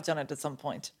have to have done it at some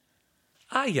point.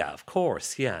 Yeah, of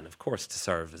course. Yeah, and of course to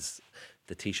serve as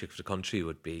the Taoiseach of the country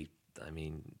would be, I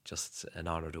mean, just an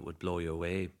honour that would blow you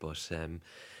away. But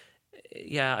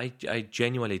yeah, I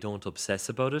genuinely don't obsess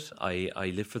about it.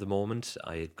 I live for the moment.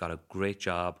 I've got a great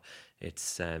job.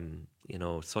 It's, you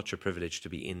know, such a privilege to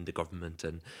be in the government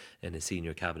and in a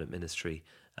senior cabinet ministry.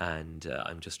 And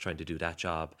I'm just trying to do that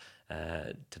job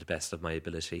to the best of my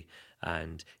ability.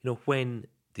 And, you know, when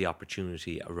the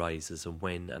opportunity arises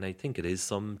and I think it is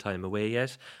some time away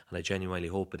yet, and I genuinely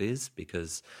hope it is,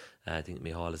 because I think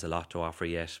Micheál has a lot to offer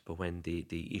yet, but when the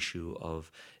issue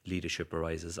of leadership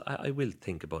arises, I will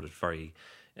think about it very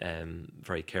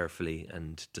carefully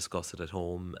and discuss it at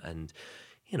home. And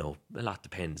you know, a lot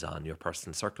depends on your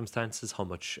personal circumstances. How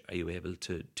much are you able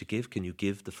to give? Can you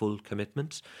give the full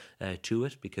commitment to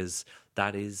it? Because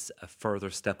that is a further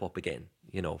step up again,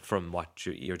 you know, from what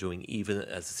you're doing, even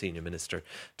as a senior minister.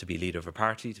 To be leader of a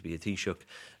party, to be a Taoiseach,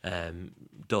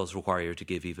 does require you to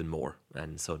give even more.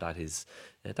 And so that is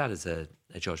a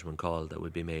judgment call that will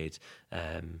be made,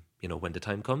 you know, when the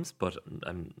time comes. But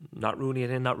I'm not ruling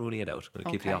it in, not ruling it out. I'm going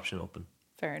to keep the option open.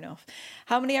 Fair enough.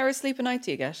 How many hours sleep a night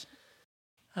do you get?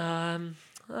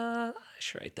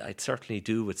 Sure, I'd certainly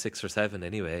do with 6 or 7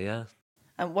 anyway, yeah.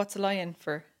 And what's a lie-in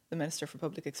for the Minister for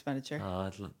Public Expenditure?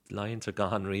 Lions are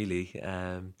gone, really.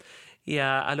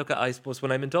 Yeah, I suppose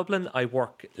when I'm in Dublin, I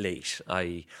work late.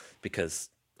 Because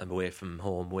I'm away from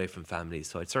home, away from family,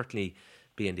 so I'd certainly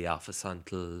be in the office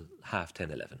until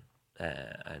 10:30, 11,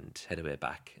 and head away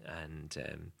back. And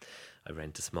I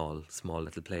rent a small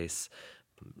little place.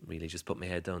 Really just put my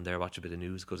head down there, watch a bit of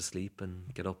news, go to sleep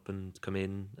and get up and come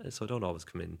in. So I don't always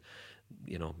come in,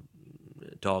 you know,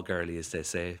 dog early, as they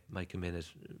say. Might come in at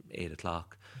 8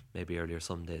 o'clock, maybe earlier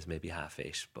some days, maybe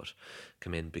 8:30, but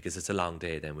come in because it's a long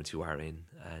day then once you are in.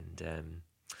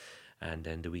 And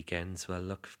then the weekends, well,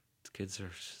 look, the kids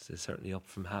are certainly up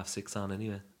from 6:30 on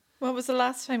anyway. What was the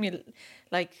last time you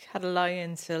had a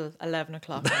lie-in till 11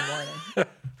 o'clock in the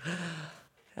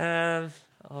morning?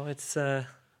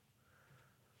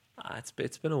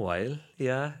 It's been a while.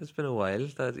 Yeah, it's been a while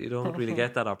that you don't really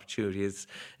get that opportunity.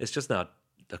 It's just not.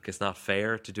 Look, it's not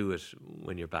fair to do it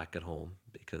when you're back at home,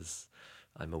 because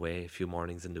I'm away a few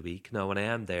mornings in the week. Now, when I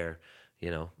am there, you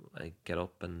know, I get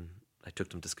up and I took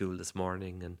them to school this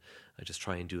morning, and I just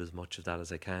try and do as much of that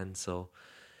as I can. So,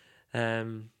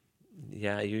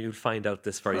 yeah, you'll find out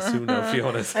this very soon now,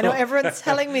 Fiona. So. I know everyone's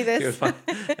telling me this,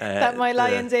 that my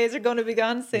lie-in days are going to be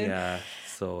gone soon. Yeah,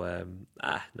 so,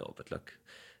 no, but look,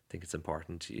 I think it's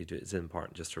important. It's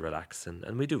important just to relax,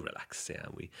 and we do relax. Yeah,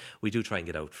 we do try and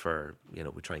get out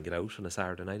we try and get out on a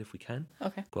Saturday night if we can.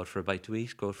 Okay. Go out for a bite to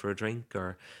eat, go out for a drink,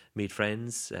 or meet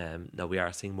friends. Now we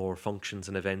are seeing more functions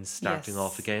and events starting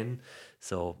off again,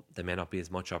 so there may not be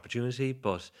as much opportunity,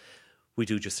 but we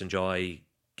do just enjoy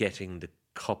getting the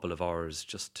couple of hours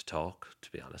just to talk.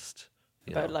 To be honest,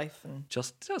 about life and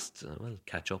just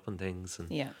catch up on things.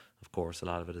 And yeah. Of course, a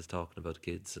lot of it is talking about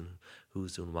kids and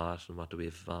who's doing what and what do we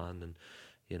have on, and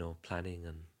you know, planning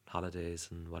and holidays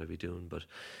and what are we doing. But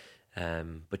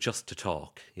just to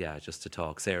talk, just to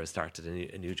talk. Sarah started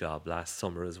a new job last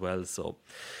summer as well, so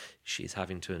she's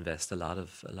having to invest a lot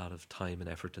of time and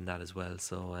effort in that as well.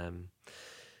 So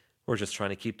we're just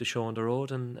trying to keep the show on the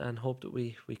road and hope that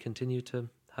we continue to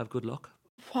have good luck.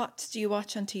 What do you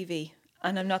watch on TV?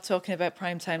 And I'm not talking about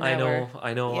prime time now.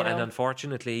 I know. And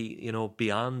unfortunately, you know,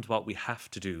 beyond what we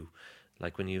have to do,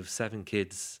 like when you have 7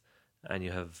 kids and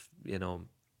you have, you know,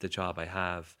 the job I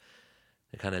have,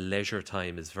 the kind of leisure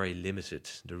time is very limited.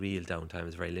 The real downtime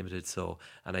is very limited. So,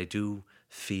 and I do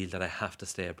feel that I have to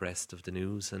stay abreast of the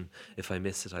news. And if I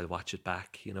miss it, I'll watch it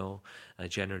back, you know. I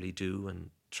generally do, and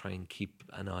try and keep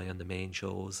an eye on the main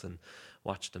shows and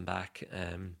watch them back.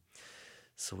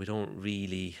 So we don't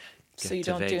really... So you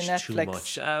don't do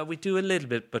Netflix? Too much. We do a little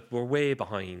bit, but we're way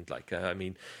behind. I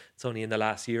mean, it's only in the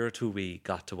last year or two we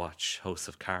got to watch House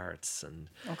of Cards, and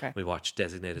we watched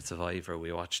Designated Survivor.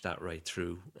 We watched that right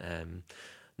through.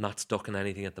 Not stuck in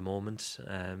anything at the moment.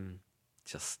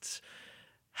 Just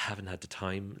haven't had the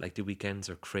time. Like, the weekends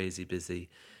are crazy busy.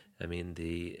 I mean,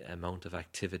 the amount of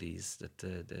activities that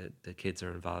the kids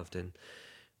are involved in,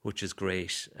 which is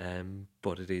great.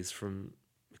 But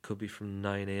it could be from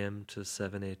 9 a.m. to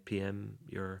 8 p.m.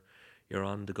 You're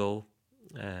on the go,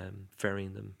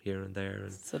 ferrying them here and there,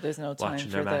 and so there's no time watching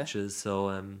for their matches.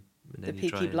 So the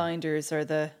Peaky Blinders or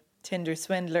the Tinder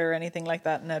Swindler or anything like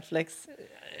that on Netflix.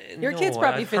 Your no, kids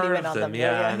probably I've fill you heard in of on them.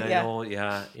 yeah, and Yeah, I yeah.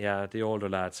 know, yeah, the older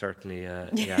lads certainly,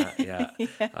 yeah.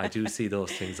 I do see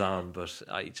those things on, but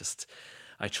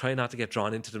I try not to get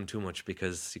drawn into them too much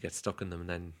because you get stuck in them. And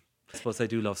then I suppose I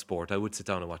do love sport. I would sit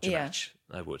down and watch a Yeah. match.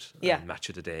 I would, Yeah. and match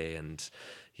of the day, and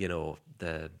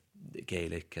the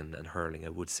Gaelic and hurling. I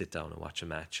would sit down and watch a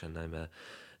match, and I'm a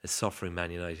suffering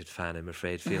Man United fan, I'm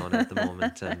afraid, Fiona, at the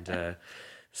moment, and.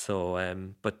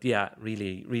 But yeah,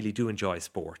 really, really do enjoy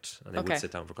sport, and I would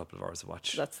sit down for a couple of hours to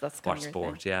watch. That's kind watch of your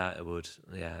sport. thing. Yeah, I would.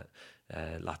 Yeah,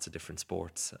 lots of different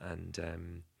sports,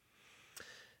 and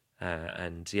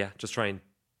yeah, just try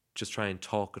and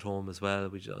talk at home as well.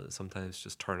 We sometimes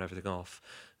just turn everything off.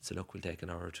 So look, we'll take an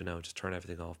hour or two now. Just turn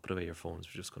everything off. Put away your phones.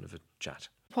 We're just going to have a chat.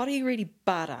 What are you really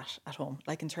bad at home?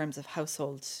 Like in terms of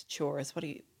household chores, what do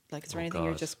you like? Is there anything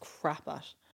you're just crap at?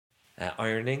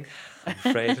 Ironing, I'm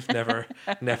afraid I've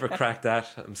never cracked that.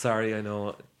 I'm sorry, I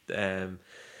know. Bad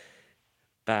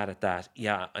at that.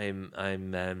 Yeah,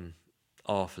 I'm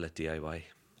awful at DIY.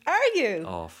 Are you?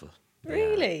 Awful.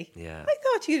 Really? Yeah. I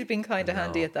thought you'd have been kind of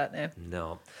handy at that now.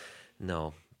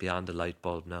 No. Beyond a light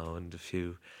bulb now and a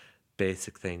few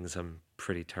basic things, I'm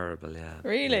pretty terrible. Yeah.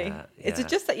 Really? Yeah, Is it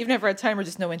just that you've never had time or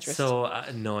just no interest? So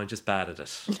no, I'm just bad at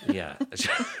it. Yeah.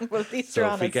 Well, at least so you're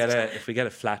if honest. we get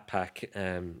a flat pack,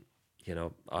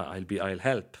 I'll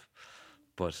help.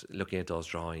 But looking at those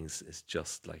drawings is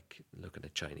just like looking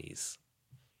at Chinese.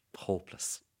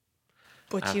 Hopeless.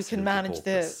 But Absolutely you can manage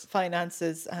hopeless. the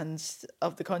finances and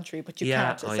of the country, but you Yeah,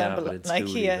 can't assemble but it. in Like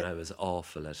school here. even I was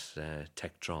awful at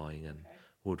tech drawing and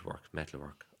woodwork,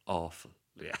 metalwork. Awful.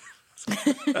 Yeah.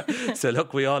 So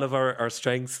look, we all have our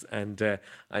strengths, and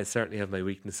I certainly have my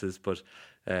weaknesses, but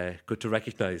good to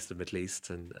recognise them at least,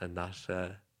 and not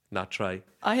try.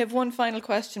 I have one final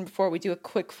question before we do a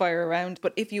quick fire round.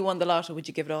 But if you won the lotto, would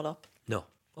you give it all up? No.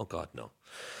 Oh God, no.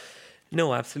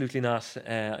 No, absolutely not.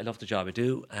 I love the job I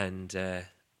do, and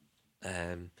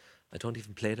I don't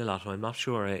even play the lotto. I'm not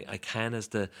sure I can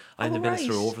I'm the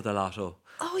minister over the lotto.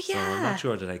 Oh, So I'm yeah. not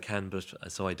sure that I can, but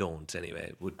so I don't anyway.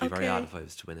 It would be very odd if I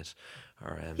was to win it.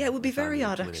 Or, Yeah, it would be my family very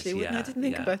were odd to win it. actually, wouldn't it? I didn't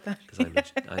think about that.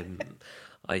 Because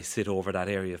I sit over that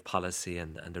area of policy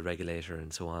and the regulator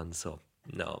and so on. So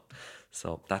no.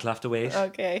 So that'll have to wait.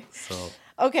 Okay. So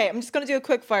Okay, I'm just going to do a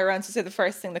quick fire round. So say the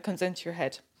first thing that comes into your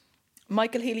head.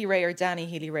 Michael Healy-Rae or Danny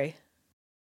Healy-Rae?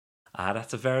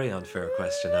 that's a very unfair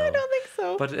question now. I don't think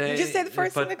so. But You just say the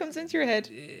first thing that comes into your head.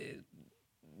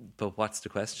 But what's the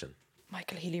question?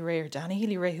 Michael Healy-Rae or Danny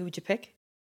Healy-Rae, who would you pick?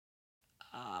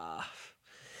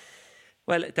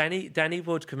 Well, Danny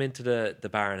would come into the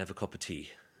bar and have a cup of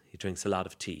tea. He drinks a lot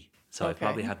of tea. So I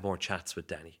probably had more chats with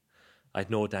Danny. I'd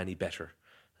know Danny better.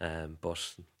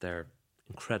 But they're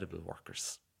incredible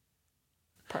workers.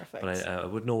 Perfect. But I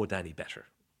would know Danny better.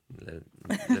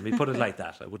 Let me put it like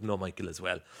that. I wouldn't know Michael as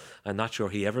well. I'm not sure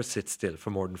he ever sits still for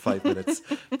more than 5 minutes,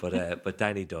 but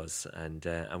Danny does, and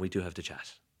we do have the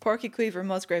chat. Porky Queeve or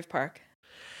Musgrave Park?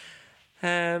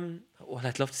 Well,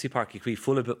 I'd love to see Parky Quay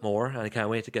full a bit more, and I can't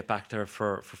wait to get back there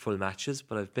for full matches.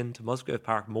 But I've been to Musgrave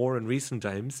Park more in recent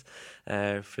times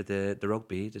for the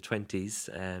rugby, the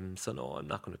 20s. So no, I'm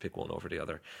not going to pick one over the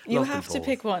other. You have to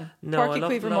pick one. No, Parky I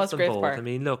Queeve or love them Musgrave both. Park? I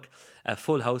mean, look, a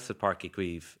full house at Parky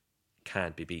Queeve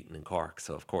can't be beaten in Cork,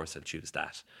 so of course I'll choose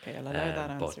that. Okay, I'll allow that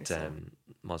answer. But so.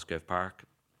 Musgrave Park,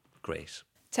 great.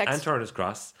 Text. And Turner's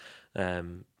Cross.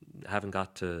 Haven't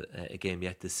got to a game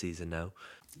yet this season now.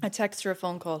 A text or a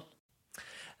phone call?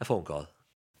 A phone call.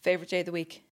 Favourite day of the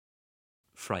week?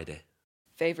 Friday.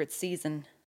 Favourite season?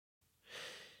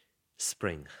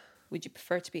 Spring. Would you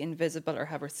prefer to be invisible or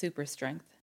have her super strength?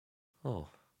 Oh,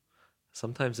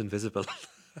 sometimes invisible.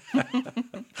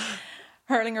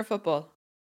 Hurling or football?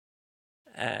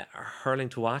 Hurling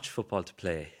to watch, football to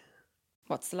play.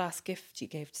 What's the last gift you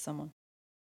gave to someone?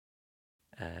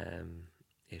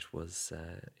 It was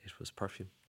perfume.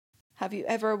 Have you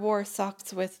ever wore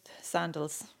socks with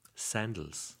sandals?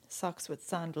 Sandals. Socks with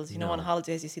sandals. You No. know, on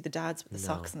holidays you see the dads with the No,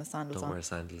 socks and the sandals don't on. wear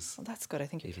sandals. Well, that's good. I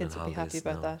think your Even kids on will be happy holidays,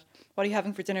 about no. that. What are you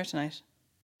having for dinner tonight?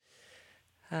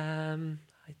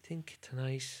 I think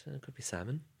tonight it could be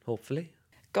salmon, hopefully.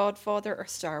 Godfather or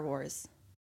Star Wars?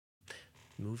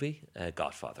 Movie?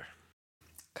 Godfather.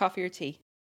 Coffee or tea?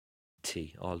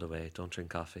 Tea all the way. Don't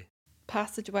drink coffee.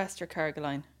 Passage West or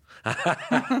Carrigaline?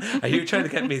 Are you trying to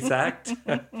get me sacked?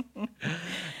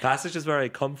 Passage is where I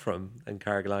come from, and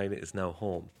Carrigaline is now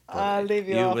home. But I'll leave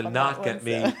you off will on not that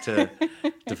get one, me to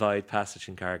divide Passage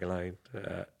and Carrigaline.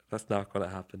 That's not going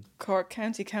to happen. Cork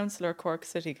County Council or Cork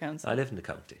City Council? I live in the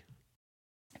county.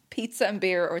 Pizza and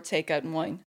beer or takeout and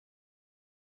wine?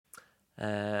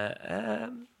 I'd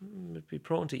be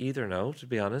prone to either now, to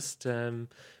be honest.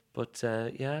 But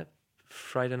yeah,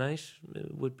 Friday night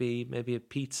would be maybe a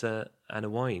pizza and a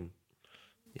wine.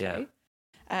 Yeah.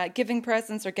 Okay. Giving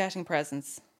presents or getting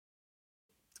presents?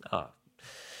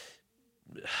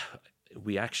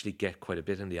 We actually get quite a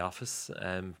bit in the office.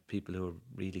 People who are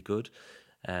really good.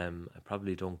 I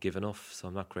probably don't give enough, so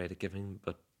I'm not great at giving,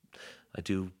 but I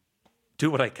do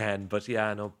what I can. But yeah,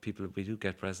 I know people, we do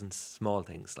get presents, small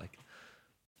things like.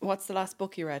 What's the last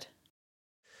book you read?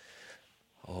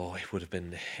 Oh, it would have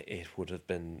been,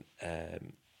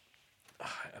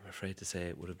 I'm afraid to say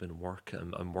it would have been work.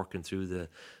 I'm working through the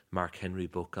Mark Henry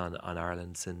book on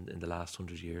Ireland in the last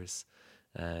 100 years,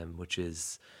 which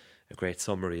is a great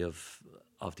summary of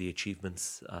the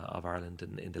achievements of Ireland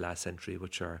in the last century,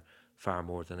 which are far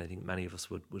more than I think many of us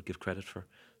would give credit for.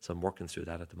 So I'm working through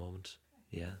that at the moment.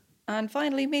 Yeah. And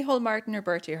finally, Micheál Martin or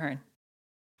Bertie Ahern?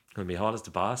 Well, Micheál is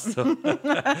the boss.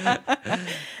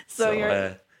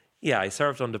 So, yeah, I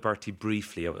served under Bertie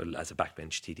briefly as a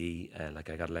backbench TD. I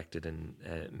got elected in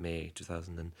May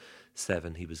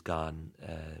 2007. He was gone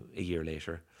a year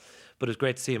later. But it was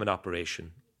great to see him in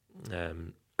operation.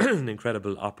 An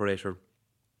incredible operator.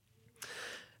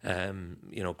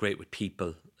 Great with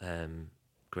people.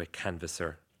 Great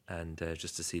canvasser. And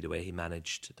just to see the way he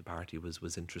managed the party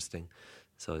was interesting.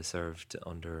 So I served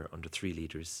under 3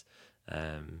 leaders.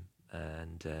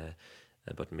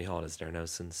 But Micheál is there now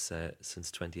since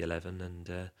 2011,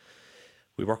 and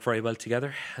we work very well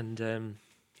together, and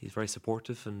he's very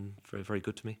supportive and very, very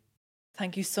good to me.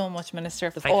 Thank you so much, Minister,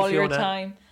 for Thank all you, your Fiona. time.